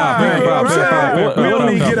fair, see. fair, We don't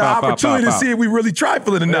even get an fair, opportunity to see if we really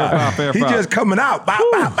trifling or not. fair, He fair. just coming out. Bow,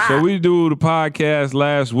 bow, bow. So we do the podcast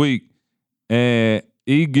last week, and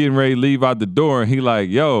he getting ready to leave out the door, and he like,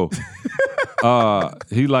 yo,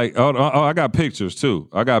 he like, I got pictures too.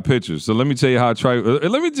 I got pictures. So let me tell you how I try.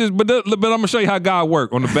 Let me just, but I'm gonna show you how God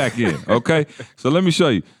work on the back end. Okay, so let me show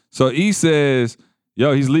you. So he says,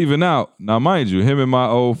 yo, he's leaving out. Now, mind you, him and my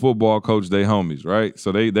old football coach, they homies, right?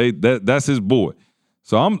 So that's his boy.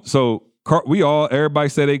 Everybody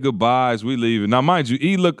say they goodbyes. We leaving. Now, mind you,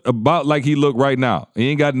 he look about like he look right now. He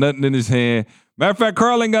ain't got nothing in his hand. Matter of fact,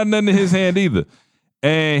 Carl ain't got nothing in his hand either.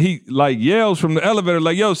 And he like yells from the elevator,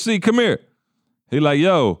 like, yo, C, come here. He like,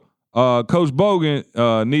 yo, Coach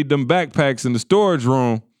Bogan need them backpacks in the storage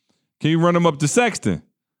room. Can you run them up to Sexton?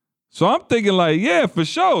 So I'm thinking like, yeah, for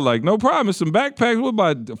sure. Like, no problem. It's some backpacks. What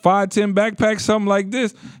about 5-10 backpacks, something like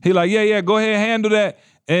this? He like, yeah, go ahead and handle that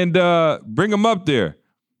and bring them up there.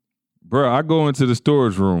 Bro, I go into the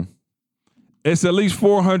storage room. It's at least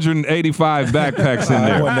 485 backpacks in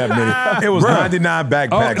there. It wasn't that many. It was 99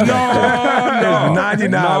 backpacks. No. It was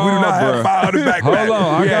 99. No, we do not bro. have 500 backpacks. Hold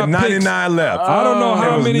on, we I had got 99 left. I don't know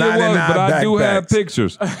how many it was, but I do have backpacks.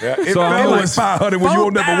 pictures. It So I'm felt like, like 500 when you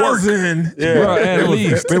will never work. Yeah, Bro, at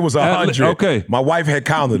least. It was 100. Okay. My wife had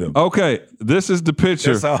counted them. Okay, this is the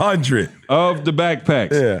picture It's 100. of the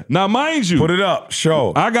backpacks. Yeah. Now, mind you, Put it up.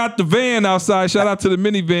 Show. I got the van outside. Shout out to the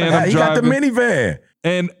minivan I'm He got the driving. minivan.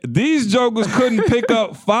 And these jokers couldn't pick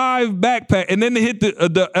up 5 backpacks. And then they hit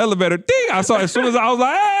the elevator. Ding! I saw as soon as I was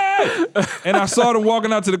like, hey! And I saw them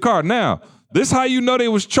walking out to the car. Now, this how you know they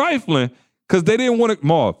was trifling, because they didn't want to.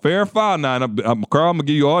 More fair foul now. And Carl, I'm gonna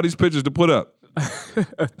give you all these pictures to put up.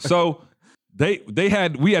 So we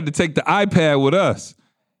had to take the iPad with us.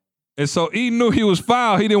 And so he knew he was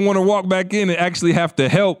foul. He didn't want to walk back in and actually have to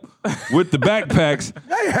help with the backpacks.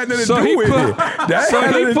 That had nothing So to he do with put- it. That so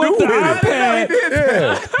had he nothing to put do the with iPad- it.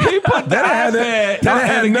 Yeah. He put the iPad. That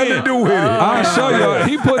had nothing to do with it. I'll show you.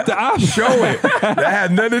 He put the iPad. Show it. That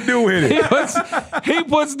had nothing to do with it. He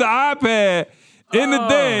puts the iPad in the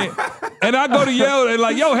den, and I go to yell and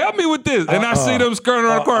like, yo, help me with this. And I see them skirting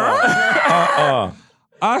around the corner.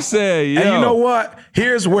 I said, yo. And you know what?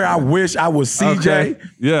 Here's where I wish I was CJ. Okay.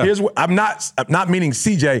 Yeah. Here's what I'm not meaning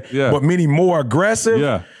CJ, Yeah. but meaning more aggressive.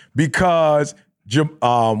 Yeah. Because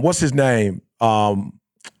what's his name?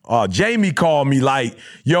 Jamie called me like,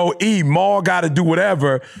 yo, E, Maul got to do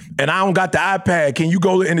whatever, and I don't got the iPad. Can you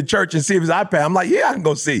go in the church and see if it's iPad? I'm like, yeah, I can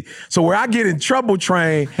go see. So where I get in trouble,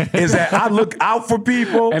 Train, is that I look out for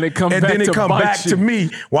people, And it come and back then it to come bite back you. to me.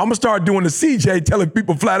 Well, I'm going to start doing the CJ, telling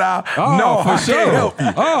people flat out, Oh, no, for I sure. can't help you.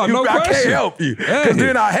 Oh, no I can't question. help you. Hey. Because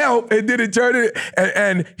then I help, and then it turned it,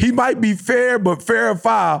 and he might be fair, but fair and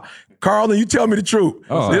foul. Carlin, you tell me the truth.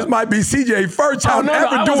 Oh. This might be CJ first time no, I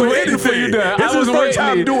ever was doing waiting for you anything. to- I This is was his first time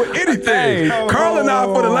waiting. doing anything. Hey. Carl and I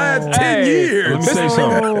for the last 10 years. Let me tell you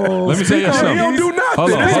something. Let me tell you He something. don't do nothing.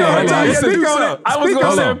 Hold on, This hold is on, the first hold time on. he had to do Speak on something. I was Hold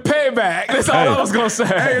gonna say on. payback. That's all I was gonna say.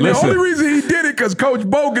 Hey, and Listen. the only reason he did it because Coach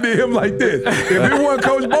Bogan did him like this. If it wasn't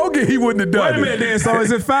Coach Bogan, he wouldn't have done Wait a minute, it. then. So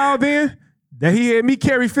is it foul then that he had me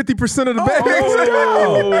carry 50% of the bags?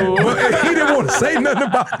 Oh, but he didn't want to say nothing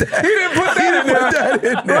about that. He didn't put that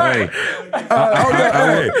in there.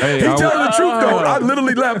 Hey, He I telling the truth though. I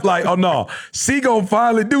literally left like, oh no, C gonna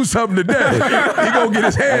finally do something today. He gonna get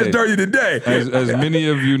his hands dirty today. As many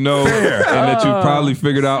of you know, and that you've probably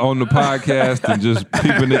figured out on the podcast and just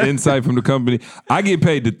peeping the insight from the company, I get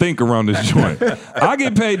paid to think around this joint. I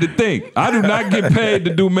get paid to think. I do not get paid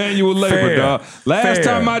to do manual labor, Fair. dog. Last Fair.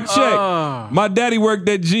 time I checked, my daddy worked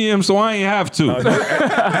at GM, so I ain't have to.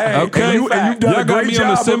 Hey, Okay, and you've done y'all a got great me job on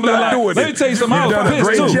the of assembly not line. doing Let me it. tell you something. I You've done was a pissed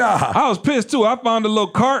great too. job. I was pissed too. I found a little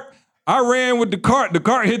cart. I ran with the cart. The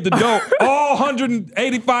cart hit the door. All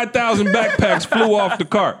 185,000 backpacks flew off the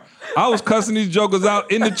cart. I was cussing these jokers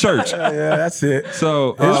out in the church. Yeah, that's it.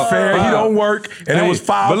 So It's fair. He don't work, and it was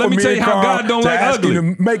foul But let for me me tell you and how Carl God don't to like ask ugly.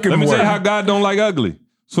 you to make him Let me work. tell you how God don't like ugly.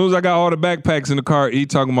 As soon as I got all the backpacks in the car, he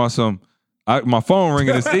talking about something. My phone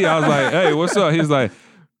ringing. It's E. I was like, "Hey, what's up?" He's like,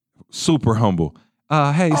 "Super humble."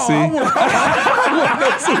 Hey, C. Trey,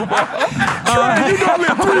 you know I'm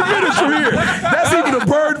in 3 minutes from here. That's even a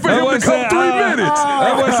burn for him to come 3 minutes.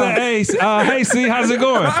 That boy said, hey, C, how's it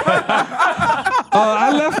going?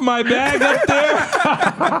 I left my bag up there.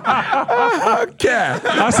 Okay.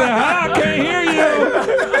 I said, I can't hear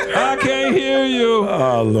you. I can't hear you.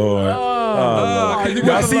 Oh Lord.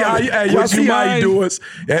 Y'all see how you do us.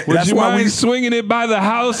 Would That's you why mind we. swinging it by the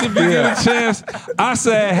house if you get a chance? I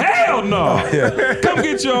said, hell no. Come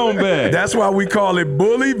get your own bag. That's why we call it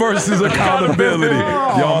bully versus accountability.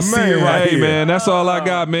 Y'all see it right Hey, here. man, that's all I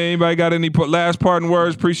got, man. Anybody got any last parting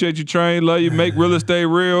words? Appreciate you, Train. Love you. Make real estate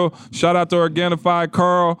real. Shout out to Organifi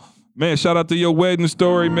Carl. Man, shout out to your wedding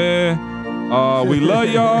story, man. We love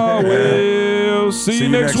y'all. We'll see you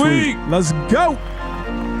next week. Let's go.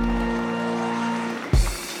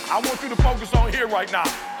 I want you to focus on here right now.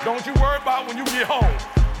 Don't you worry about when you get home.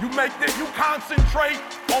 You concentrate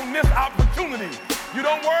on this opportunity. You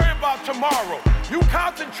don't worry about tomorrow. You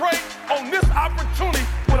concentrate on this opportunity